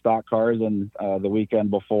asphalt stock cars, and the weekend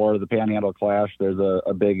before the Panhandle Clash, there's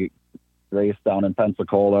a big race down in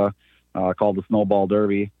Pensacola called the Snowball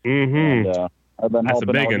Derby. Mm-hmm. And I've been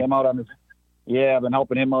helping him out on his. Yeah, I've been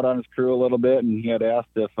helping him out on his crew a little bit, and he had asked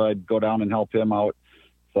if I'd go down and help him out,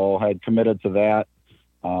 so I had committed to that.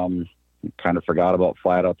 Kind of forgot about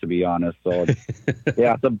Flat Out, to be honest. So,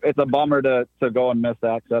 yeah, it's a bummer to go and miss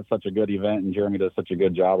that, 'cause that's such a good event, and Jeremy does such a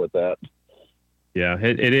good job with that. Yeah,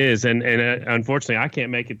 it is, and unfortunately, I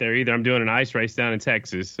can't make it there either. I'm doing an ice race down in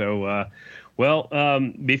Texas. So,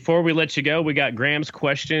 before we let you go, we got Graham's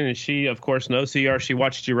question, and she, of course, knows who you are. She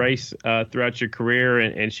watched you race throughout your career,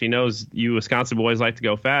 and she knows you Wisconsin boys like to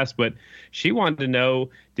go fast. But she wanted to know,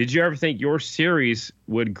 did you ever think your series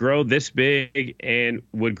would grow this big and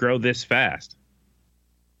would grow this fast?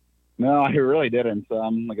 No, I really didn't.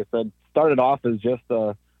 Like I said, started off as just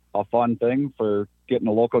a fun thing for getting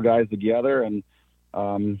the local guys together, and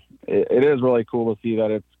it is really cool to see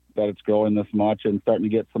that it's growing this much and starting to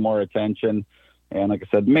get some more attention. And like I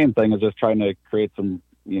said, the main thing is just trying to create some,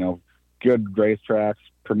 good racetracks,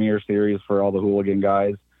 premier series for all the Hooligan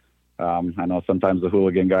guys. I know sometimes the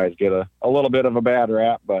Hooligan guys get a little bit of a bad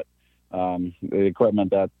rap, but the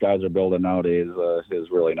equipment that guys are building nowadays is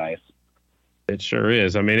really nice. It sure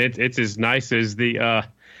is. I mean, it's as nice as the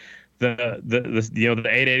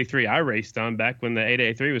 883 I raced on back when the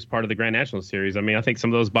 883 was part of the Grand National Series. I mean, I think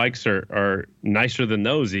some of those bikes are nicer than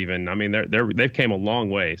those even. I mean, they've came a long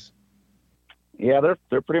ways. Yeah,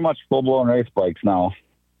 they're pretty much full-blown race bikes now.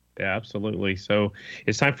 Yeah, absolutely. So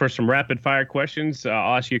it's time for some rapid-fire questions.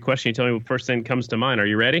 I'll ask you a question. You tell me what first thing comes to mind. Are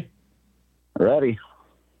you ready? Ready.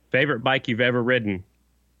 Favorite bike you've ever ridden?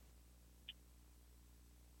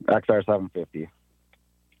 XR 750.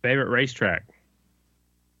 Favorite racetrack?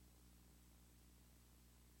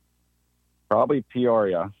 Probably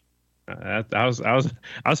Peoria. I was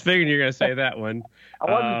figuring you're going to say that one.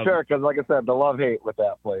 I wasn't sure because, like I said, the love-hate with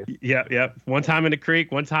that place. Yep. One time in the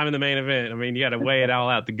creek, one time in the main event. I mean, you got to weigh it all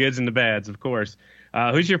out, the goods and the bads, of course.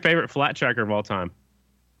 Who's your favorite flat tracker of all time?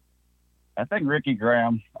 I think Ricky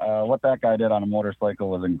Graham. What that guy did on a motorcycle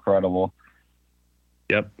was incredible.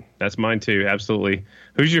 Yep, that's mine too, absolutely.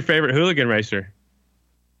 Who's your favorite Hooligan racer?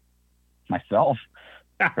 Myself,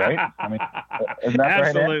 right? I mean, isn't that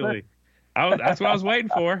absolutely. That's what I was waiting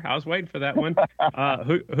for. I was waiting for that one.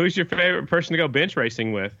 Who's your favorite person to go bench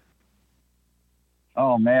racing with?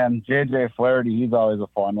 Oh man, JJ Flaherty. He's always a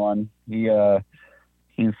fun one.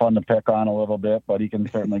 He's fun to pick on a little bit, but he can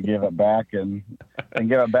certainly give it back and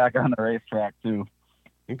give it back on the racetrack too.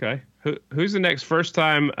 Okay. Who's the next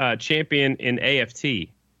first-time champion in AFT?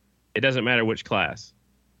 It doesn't matter which class.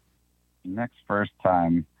 Next first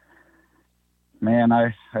time. Man,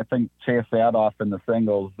 I think Chase Adolph in the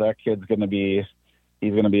singles, that kid's going to be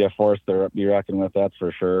a force to be reckoned with, that's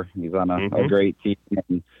for sure. He's on a great team.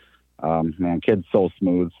 And, man, kid's so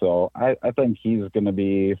smooth. So I think he's going to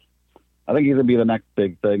be the next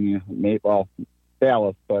big thing.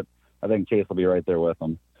 Dallas, but I think Chase will be right there with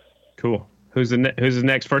him. Cool. Who's the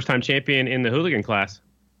next first-time champion in the Hooligan class?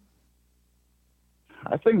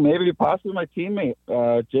 I think maybe possibly my teammate,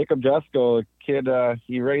 Jacob Jesko, kid.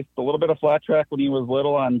 He raced a little bit of flat track when he was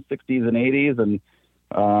little on 60s and 80s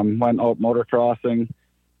and went out motocrossing.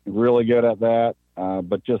 Really good at that,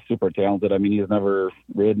 but just super talented. I mean, he's never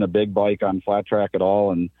ridden a big bike on flat track at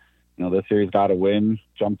all. And, this year he's got a win,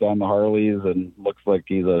 jumped on the Harleys, and looks like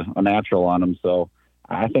he's a natural on them. So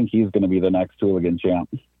I think he's going to be the next Hooligan champ.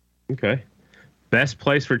 Okay. Best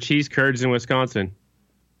place for cheese curds in Wisconsin?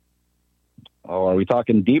 Oh, are we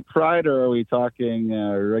talking deep fried or are we talking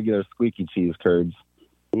regular squeaky cheese curds?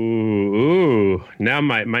 Ooh. Now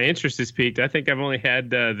my interest is piqued. I think I've only had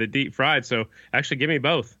the deep fried, so actually give me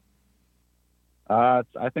both. I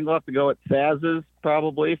think we'll have to go with Saz's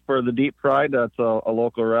probably for the deep fried. That's a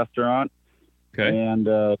local restaurant. Okay.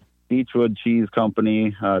 And Beechwood Cheese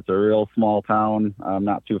Company. It's a real small town,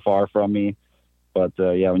 not too far from me. But,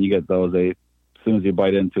 when you get those, as soon as you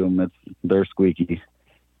bite into them, they're squeaky.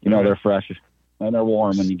 They're fresh. And they're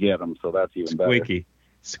warm when you get them, so that's even better.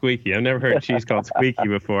 Squeaky. I've never heard cheese called squeaky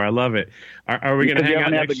before. I love it. Are we going to hang out next year? We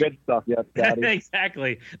haven't had the good stuff yet, Scotty.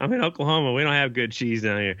 Exactly. I'm in Oklahoma. We don't have good cheese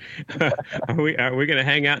down here. Are we going to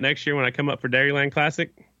hang out next year when I come up for Dairyland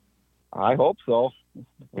Classic? I hope so.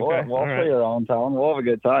 We'll play around town. We'll have a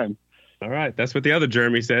good time. All right. That's what the other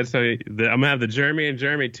Jeremy said. So I'm going to have the Jeremy and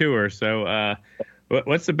Jeremy tour. So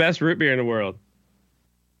what's the best root beer in the world?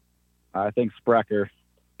 I think Sprecher.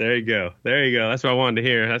 There you go. That's what I wanted to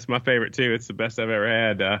hear. That's my favorite too. It's the best I've ever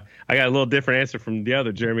had. I got a little different answer from the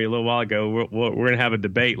other Jeremy a little while ago. We're going to have a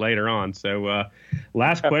debate later on. So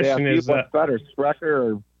last question is, what's better, Sprecher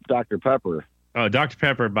or Dr. Pepper? Oh, Dr.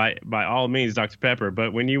 Pepper, by all means, Dr. Pepper.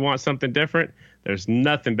 But when you want something different, there's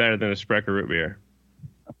nothing better than a Sprecher root beer.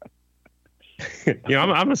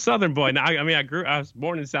 I'm a Southern boy. Now, I was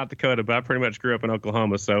born in South Dakota, but I pretty much grew up in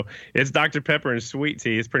Oklahoma. So it's Dr. Pepper and sweet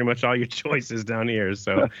tea. It's pretty much all your choices down here.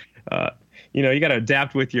 So, you got to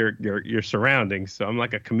adapt with your surroundings. So I'm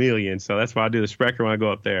like a chameleon. So that's why I do the Sprecher when I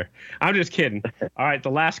go up there. I'm just kidding. All right.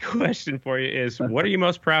 The last question for you is, what are you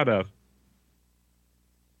most proud of?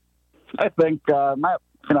 I think,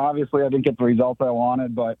 obviously I didn't get the results I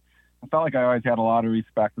wanted, but I felt like I always had a lot of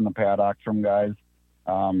respect in the paddock from guys.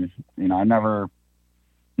 I never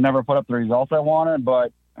put up the results I wanted,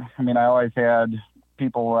 but I always had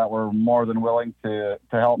people that were more than willing to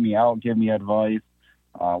help me out, give me advice,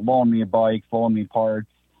 loan me a bike, loan me parts,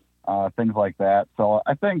 things like that. So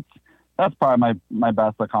I think that's probably my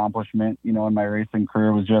best accomplishment, in my racing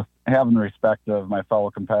career, was just having the respect of my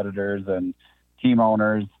fellow competitors and team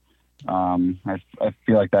owners. I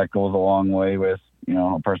feel like that goes a long way with,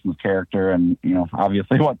 a person's character and,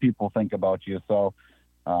 obviously what people think about you. So,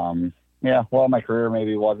 my career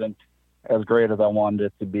maybe wasn't as great as I wanted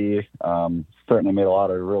it to be. Certainly made a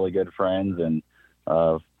lot of really good friends and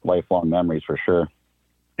lifelong memories for sure.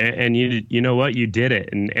 And you know what? You did it.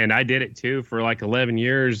 And I did it too for like 11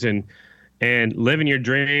 years and living your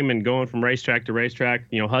dream and going from racetrack to racetrack,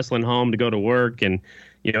 hustling home to go to work. And,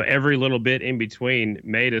 every little bit in between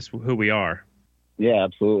made us who we are. Yeah,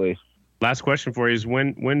 absolutely. Last question for you is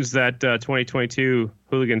when's that 2022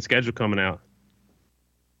 Hooligan schedule coming out?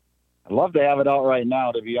 I'd love to have it out right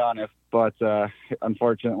now, to be honest, but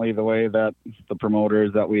unfortunately, the way that the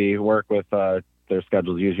promoters that we work with, their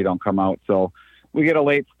schedules usually don't come out. So we get a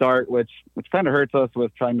late start, which kind of hurts us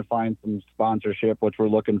with trying to find some sponsorship, which we're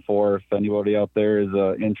looking for. If anybody out there is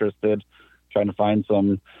interested, trying to find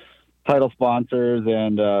some title sponsors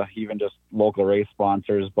and even just local race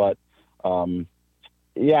sponsors. But I'm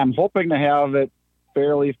hoping to have it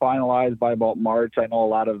fairly finalized by about March. I know a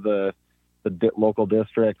lot of the local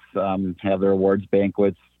districts have their awards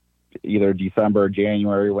banquets either December or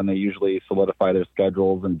January when they usually solidify their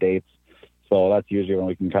schedules and dates. So that's usually when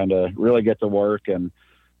we can kind of really get to work. And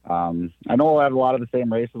I know we'll have a lot of the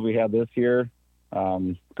same races we had this year.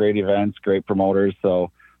 Great events, great promoters.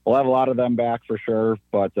 So we'll have a lot of them back for sure,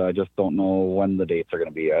 but I just don't know when the dates are going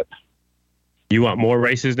to be yet. You want more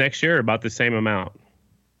races next year or about the same amount?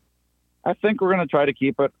 I think we're going to try to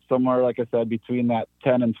keep it somewhere, like I said, between that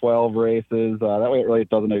 10 and 12 races. That way it really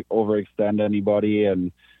doesn't overextend anybody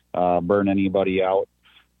and burn anybody out.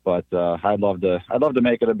 But I'd love to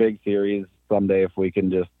make it a big series someday if we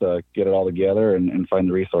can just get it all together and find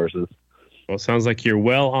the resources. Well, it sounds like you're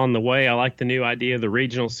well on the way. I like the new idea of the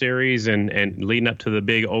regional series and leading up to the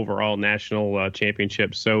big overall national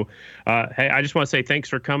championship. So, hey, I just want to say thanks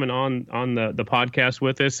for coming on the podcast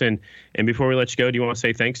with us. And before we let you go, do you want to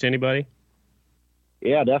say thanks to anybody?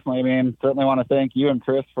 Yeah, definitely. Certainly want to thank you and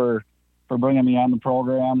Chris for bringing me on the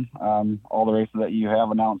program. All the races that you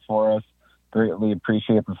have announced for us, greatly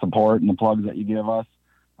appreciate the support and the plugs that you give us.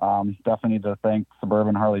 Definitely need to thank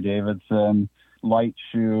Suburban Harley Davidson, Light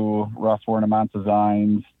Shoe, Russ Ornament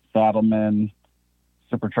Designs, Saddleman,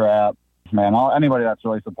 Super Trap, anybody that's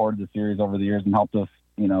really supported the series over the years and helped us,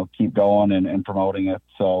 keep going and promoting it.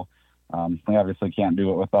 So we obviously can't do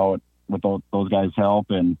it without those guys' help.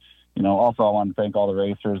 And, also I want to thank all the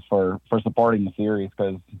racers for supporting the series,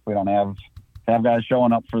 because if we don't have guys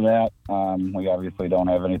showing up for that, we obviously don't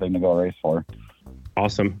have anything to go race for.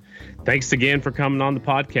 Awesome. Thanks again for coming on the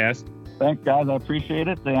podcast. Thanks, guys. I appreciate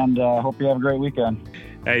it, and hope you have a great weekend.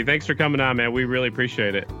 Hey, thanks for coming on, man. We really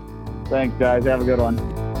appreciate it. Thanks, guys. Have a good one.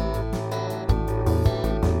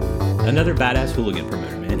 Another badass Hooligan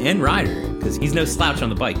promoter, man, and rider, because he's no slouch on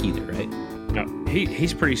the bike either, right? No,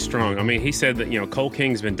 he's pretty strong. He said that, Cole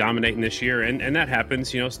King's been dominating this year, and that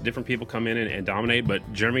happens. Different people come in and dominate,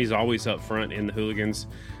 but Jeremy's always up front in the Hooligans.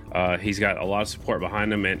 He's got a lot of support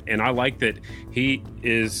behind him, and I like that he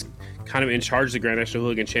is kind of in charge of the Grand National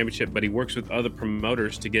Hooligan Championship, but he works with other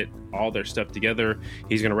promoters to get all their stuff together.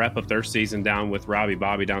 He's going to wrap up their season down with Robbie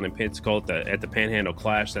Bobby down in Pensacola at the Panhandle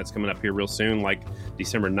Clash. That's coming up here real soon, like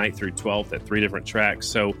December 9th through 12th at 3 different tracks.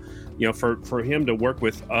 So, for him to work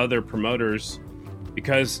with other promoters,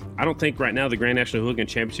 because I don't think right now the Grand National Hooligan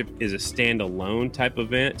Championship is a standalone type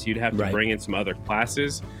event. You'd have to bring in some other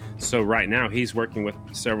classes. So right now he's working with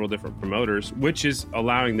several different promoters, which is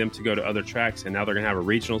allowing them to go to other tracks. And now they're going to have a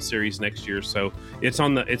regional series next year. So it's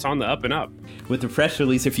on the up and up. With the press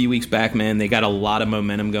release a few weeks back, man, they got a lot of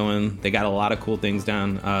momentum going. They got a lot of cool things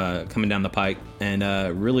coming down the pike, and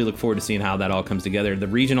really look forward to seeing how that all comes together. The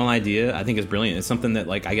regional idea, I think, is brilliant. It's something that,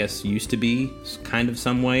 like, I guess used to be kind of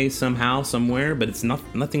some way, somehow, somewhere, but it's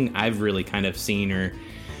nothing I've really kind of seen or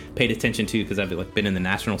paid attention to, because I've like been in the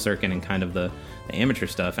national circuit and kind of the amateur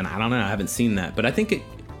stuff, and I don't know, I haven't seen that. But I think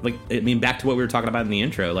back to what we were talking about in the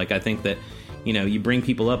intro, like, I think that, you know, you bring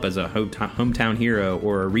people up as a hometown hero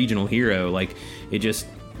or a regional hero, like, it just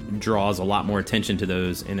draws a lot more attention to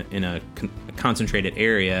those in a concentrated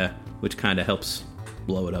area, which kind of helps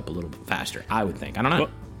blow it up a little bit faster, I would think. I don't know.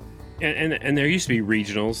 Well, and there used to be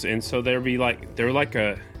regionals, and so they're like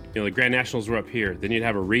a, you know, the Grand Nationals were up here. Then you'd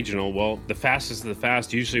have a regional. Well, the fastest of the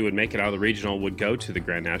fast usually would make it out of the regional, would go to the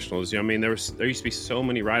Grand Nationals. You know, I mean, there used to be so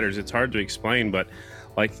many riders. It's hard to explain, but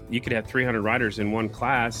like, you could have 300 riders in one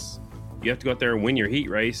class. You have to go out there and win your heat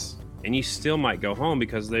race, and you still might go home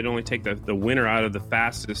because they'd only take the winner out of the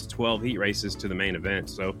fastest 12 heat races to the main event.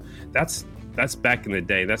 So that's back in the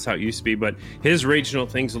day. That's how it used to be. But his regional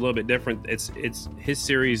thing's a little bit different. It's his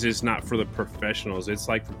series is not for the professionals. It's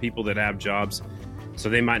like for people that have jobs. So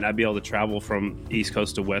they might not be able to travel from East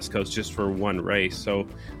Coast to West Coast just for one race. So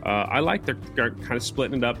I like they're kind of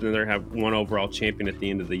splitting it up, and they have one overall champion at the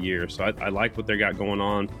end of the year. So I like what they got going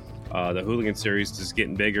on. The Hooligan series is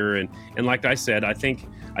getting bigger, and like I said, I think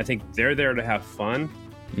they're there to have fun.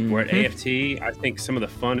 Mm-hmm. Where at AFT, I think some of the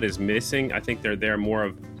fun is missing. I think they're there more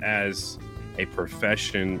of as a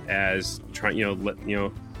profession, as trying,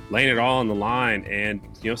 laying it all on the line. And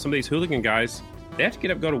some of these Hooligan guys, they have to get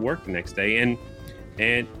up, go to work the next day, and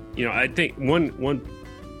I think one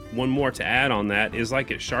more to add on that is, like,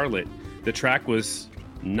 at Charlotte, the track was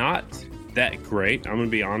not that great. I'm going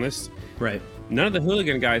to be honest. Right. None of the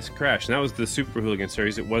Hooligan guys crashed. And that was the Super Hooligan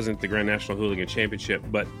Series. It wasn't the Grand National Hooligan Championship.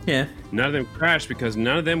 But yeah, none of them crashed because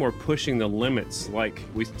none of them were pushing the limits like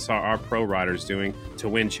we saw our pro riders doing to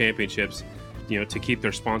win championships, to keep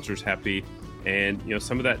their sponsors happy. And,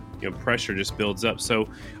 some of that, pressure just builds up. So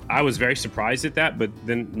I was very surprised at that. But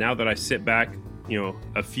then now that I sit back,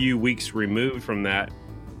 a few weeks removed from that,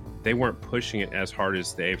 they weren't pushing it as hard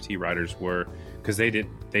as the AFT riders were because they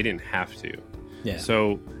didn't have to. Yeah.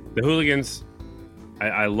 So the Hooligans,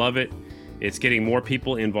 I love it. It's getting more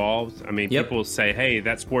people involved. I mean, people say, hey,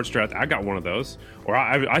 that sports draft, I got one of those. Or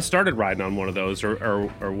I started riding on one of those or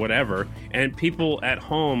whatever. And people at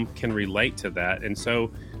home can relate to that. And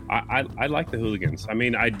so I like the Hooligans. I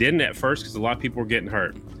mean, I didn't at first because a lot of people were getting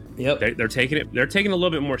hurt. Yep. They're taking it a little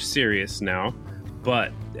bit more serious now,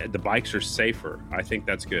 but the bikes are safer. I think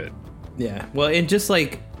that's good. Yeah. Well, and just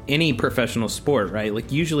like any professional sport, right?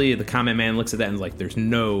 Like, usually the common man looks at that and is like, there's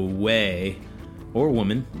no way, or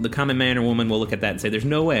woman, the common man or woman will look at that and say, there's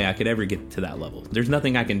no way I could ever get to that level. There's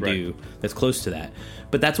nothing I can do that's close to that.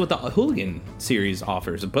 But that's what the Hooligan series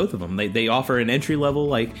offers, both of them. They offer an entry level,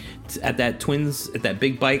 like at that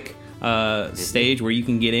big bike stage where you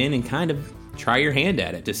can get in and kind of try your hand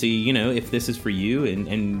at it to see, if this is for you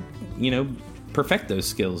and perfect those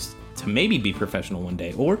skills to maybe be professional one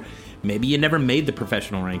day. Or maybe you never made the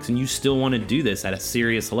professional ranks and you still want to do this at a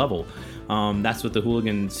serious level. That's what the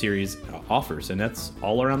Hooligan series offers, and that's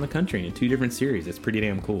all around the country in 2 different series. It's pretty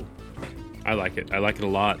damn cool. I like it. I like it a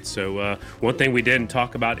lot. So one thing we didn't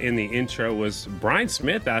talk about in the intro was Brian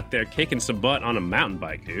Smith out there kicking some butt on a mountain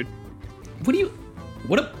bike, dude.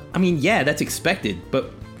 I mean, yeah, that's expected,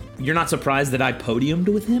 but you're not surprised that I podiumed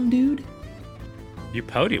with him, dude? You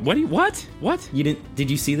podium? What? You didn't? Did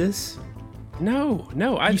you see this? No.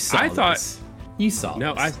 I thought this. You saw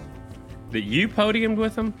this. That you podiumed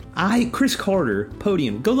with him? Chris Carter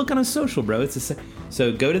podium. Go look on his social, bro.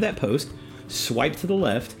 So go to that post, swipe to the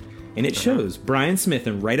left, and it shows Brian Smith,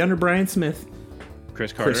 and right under Brian Smith,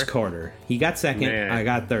 Chris Carter. He got second. Man. I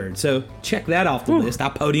got third. So check that off the list. I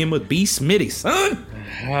podiumed with B. Smitty, son.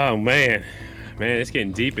 Oh man, it's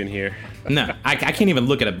getting deep in here. No, I can't even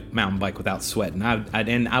look at a mountain bike without sweating.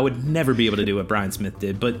 I would never be able to do what Brian Smith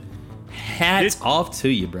did. But hats off to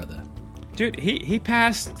you, brother. Dude, he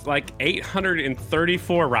passed like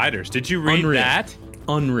 834 riders. Did you read that?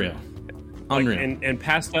 Unreal. And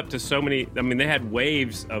passed up to so many. I mean, they had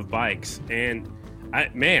waves of bikes, and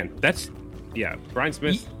Brian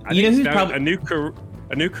Smith. I think he's found a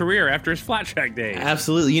new career after his flat track days.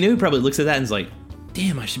 Absolutely. You know who probably looks at that and is like,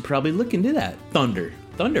 damn, I should probably look into that. Thunder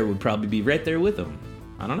would probably be right there with him.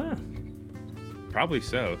 I don't know. Probably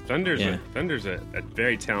so. Thunder's a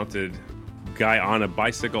very talented guy on a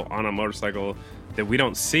bicycle, on a motorcycle. that we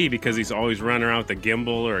don't see because he's always running around with a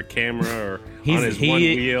gimbal or a camera or on his one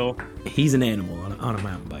wheel. He's an animal on a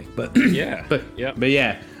mountain bike, but yeah, but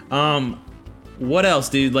yeah. What else,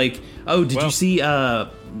 dude? Like, did you see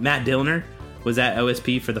Matt Dillner was at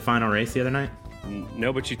OSP for the final race the other night?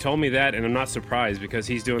 No, but you told me that, and I'm not surprised because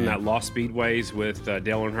he's doing that Lost Speedways with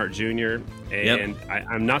Dale Earnhardt Jr. And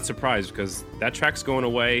I'm not surprised because that track's going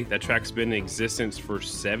away. That track's been in existence for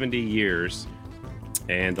 70 years,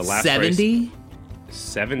 and the last 70?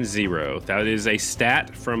 70. That is a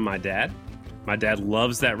stat from my dad. My dad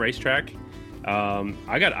loves that racetrack.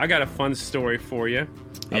 I got a fun story for you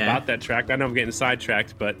about that track. I know I'm getting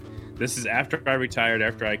sidetracked, but this is after I retired,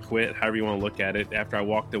 after I quit, however you want to look at it, after I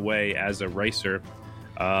walked away as a racer.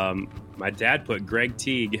 My dad put Greg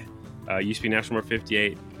Teague, used to be National number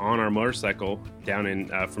 58, on our motorcycle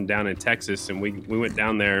from down in Texas, and we went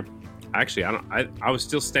down there. Actually, I was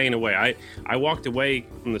still staying away. I walked away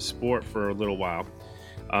from the sport for a little while,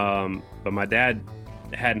 but my dad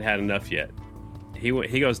hadn't had enough yet.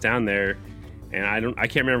 He goes down there, and I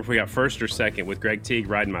can't remember if we got first or second with Greg Teague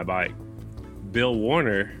riding my bike. Bill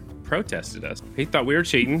Warner protested us. He thought we were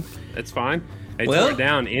cheating. That's fine. They tore it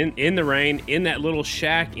down in the rain in that little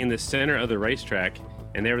shack in the center of the racetrack,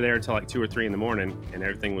 and they were there until like 2 or 3 in the morning, and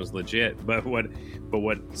everything was legit. But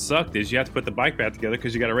what sucked is you have to put the bike back together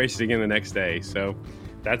because you got to race it again the next day. So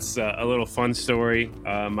that's a little fun story.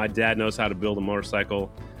 My dad knows how to build a motorcycle.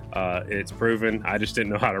 It's proven. I just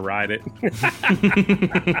didn't know how to ride it.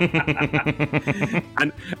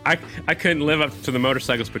 I couldn't live up to the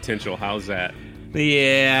motorcycle's potential. How's that?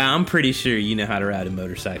 Yeah, I'm pretty sure you know how to ride a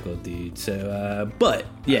motorcycle, dude. So, but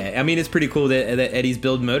yeah, I mean, it's pretty cool that Eddie's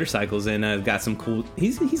building motorcycles and got some cool.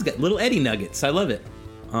 He's got little Eddie nuggets. I love it.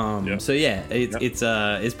 So yeah,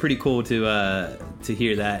 it's pretty cool to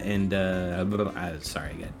hear that. And sorry,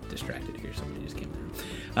 I got distracted here. Somebody just came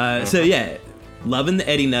in. So yeah, loving the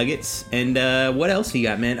Eddie nuggets. And what else you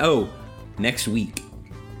got, man? Oh, next week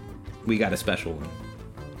we got a special one.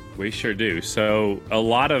 We sure do. So a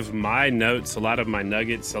lot of my notes, a lot of my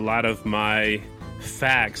nuggets, a lot of my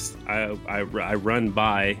facts I run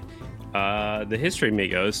by the History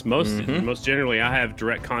Amigos. Most generally, I have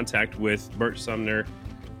direct contact with Bert Sumner.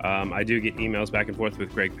 I do get emails back and forth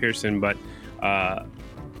with Greg Pearson, but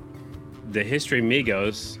the History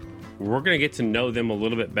Amigos, we're going to get to know them a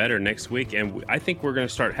little bit better next week, and I think we're going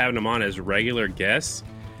to start having them on as regular guests.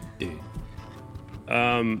 Dude.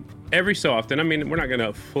 Every so often. I mean, we're not going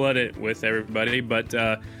to flood it with everybody, but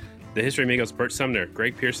the History Amigos, Bert Sumner,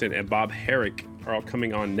 Greg Pearson, and Bob Herrick are all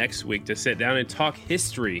coming on next week to sit down and talk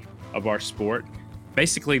history of our sport.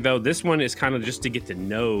 Basically, though, this one is kind of just to get to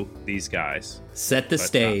know these guys. Set the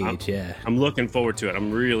stage, yeah. I'm looking forward to it. I'm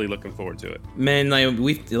really looking forward to it. Man,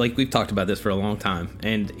 we've talked about this for a long time,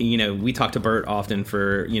 and we talk to Bert often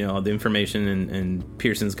for all the information, and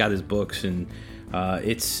Pearson's got his books, and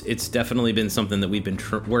it's definitely been something that we've been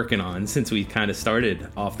working on since we kind of started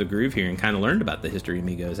off the groove here and kind of learned about the History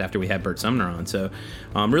Amigos after we had Bert Sumner on. So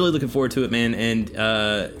I'm really looking forward to it, man,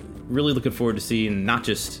 and really looking forward to seeing not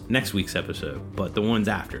just next week's episode, but the ones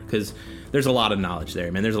after, because there's a lot of knowledge there,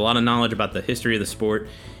 man. There's a lot of knowledge about the history of the sport,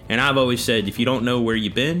 and I've always said if you don't know where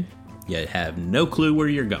you've been, you have no clue where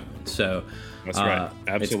you're going. So that's right.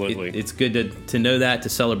 Absolutely. It's good to know that, to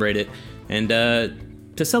celebrate it, and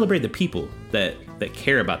to celebrate the people that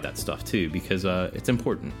care about that stuff too, because it's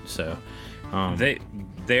important. So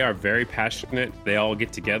they are very passionate. They all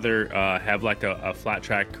get together, have like a flat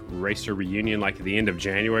track racer reunion like at the end of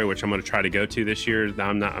January, which I'm going to try to go to this year.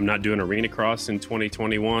 I'm not doing Arena Cross in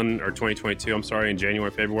 2021 or 2022. I'm sorry, in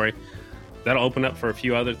January, February. That'll open up for a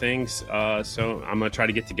few other things. So I'm going to try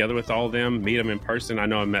to get together with all of them, meet them in person. I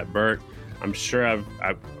know I met Bert. I'm sure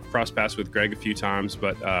I've crossed paths with Greg a few times,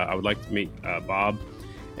 but I would like to meet Bob.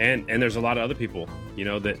 And there's a lot of other people,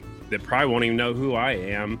 that probably won't even know who I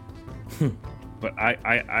am. But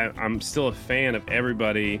I'm still a fan of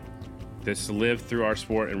everybody that's lived through our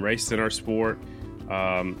sport and raced in our sport.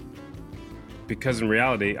 Because in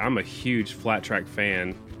reality, I'm a huge flat track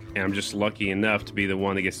fan, and I'm just lucky enough to be the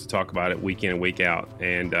one that gets to talk about it week in and week out.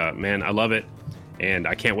 And man, I love it. And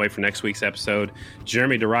I can't wait for next week's episode.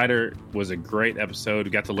 Jeremy DeRuyter was a great episode.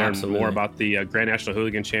 We got to learn more about the Grand National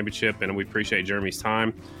Hooligan Championship, and we appreciate Jeremy's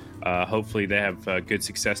time. Hopefully they have good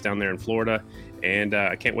success down there in Florida, and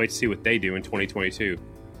I can't wait to see what they do in 2022.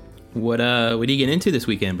 What do you get into this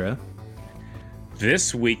weekend, bro?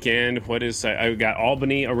 This weekend, I got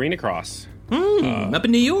Albany Arena Cross. Up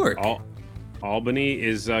in New York. Albany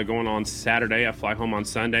is going on Saturday. I fly home on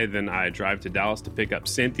Sunday. Then I drive to Dallas to pick up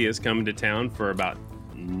Cynthia's coming to town for about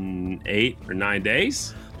 8 or 9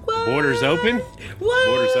 days. What? Borders open. What?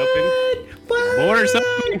 Borders open. What? Borders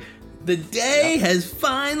open. The day has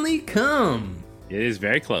finally come. It is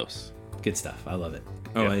very close. Good stuff. I love it.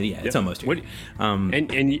 Oh, yeah, it's almost here.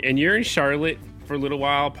 And you're in Charlotte for a little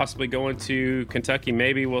while, possibly going to Kentucky.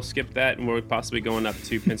 Maybe we'll skip that, and we're possibly going up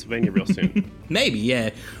to Pennsylvania real soon. Maybe, yeah.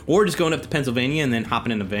 Or just going up to Pennsylvania and then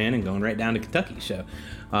hopping in a van and going right down to Kentucky. So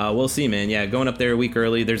we'll see, man. Yeah, going up there a week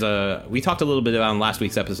early. We talked a little bit about in last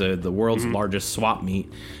week's episode, the world's largest swap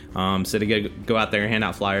meet. So to go out there, hand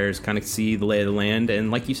out flyers, kind of see the lay of the land,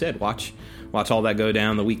 and like you said, watch all that go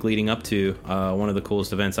down the week leading up to one of the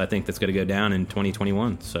coolest events I think that's going to go down in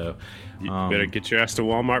 2021. So you better get your ass to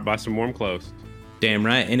Walmart, buy some warm clothes. Damn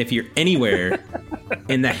right. And if you're anywhere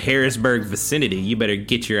in the Harrisburg vicinity, you better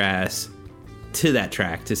get your ass to that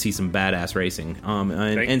track to see some badass racing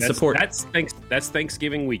and support. That's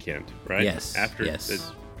Thanksgiving weekend, right? Yes.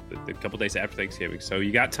 The couple days after Thanksgiving. So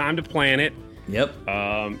you got time to plan it. Yep.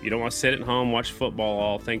 You don't want to sit at home, watch football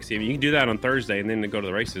all Thanksgiving. You can do that on Thursday and then go to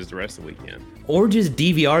the races the rest of the weekend. Or just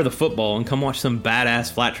DVR the football and come watch some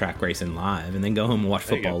badass flat track racing live and then go home and watch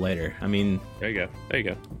football later. I mean, there you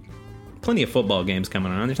go. Plenty of football games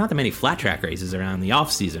coming on. There's not that many flat track races around the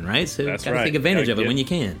off season, right? So you gotta take advantage of it when you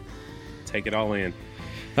can. Take it all in.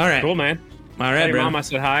 All right. Cool, man. All right, Tell your bro. mom I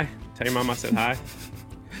said hi. Tell your mom I said hi.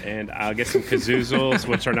 And I'll get some kazoozles,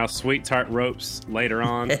 which are now sweet tart ropes later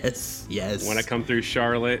on. Yes. When I come through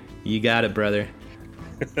Charlotte. You got it, brother.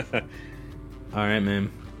 All right,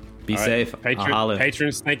 man. Be safe.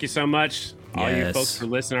 Patrons, thank you so much. All you folks for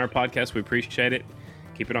listening to our podcast, we appreciate it.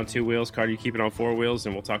 Keep it on 2 wheels. Carter, you keep it on 4 wheels.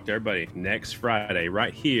 And we'll talk to everybody next Friday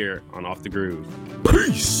right here on Off the Groove.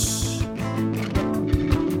 Peace.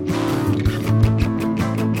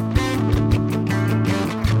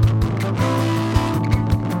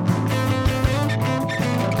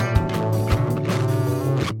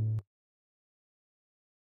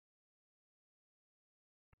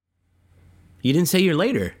 You didn't say you're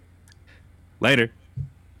later. Later.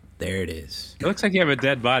 There it is. It looks like you have a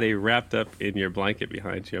dead body wrapped up in your blanket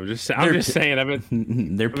behind you. I'm just saying. I've been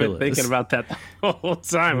thinking about that the whole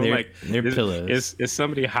time. They're pillows. Is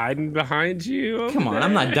somebody hiding behind you? Come on,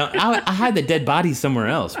 I'm not done. I hide the dead bodies somewhere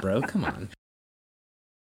else, bro. Come on.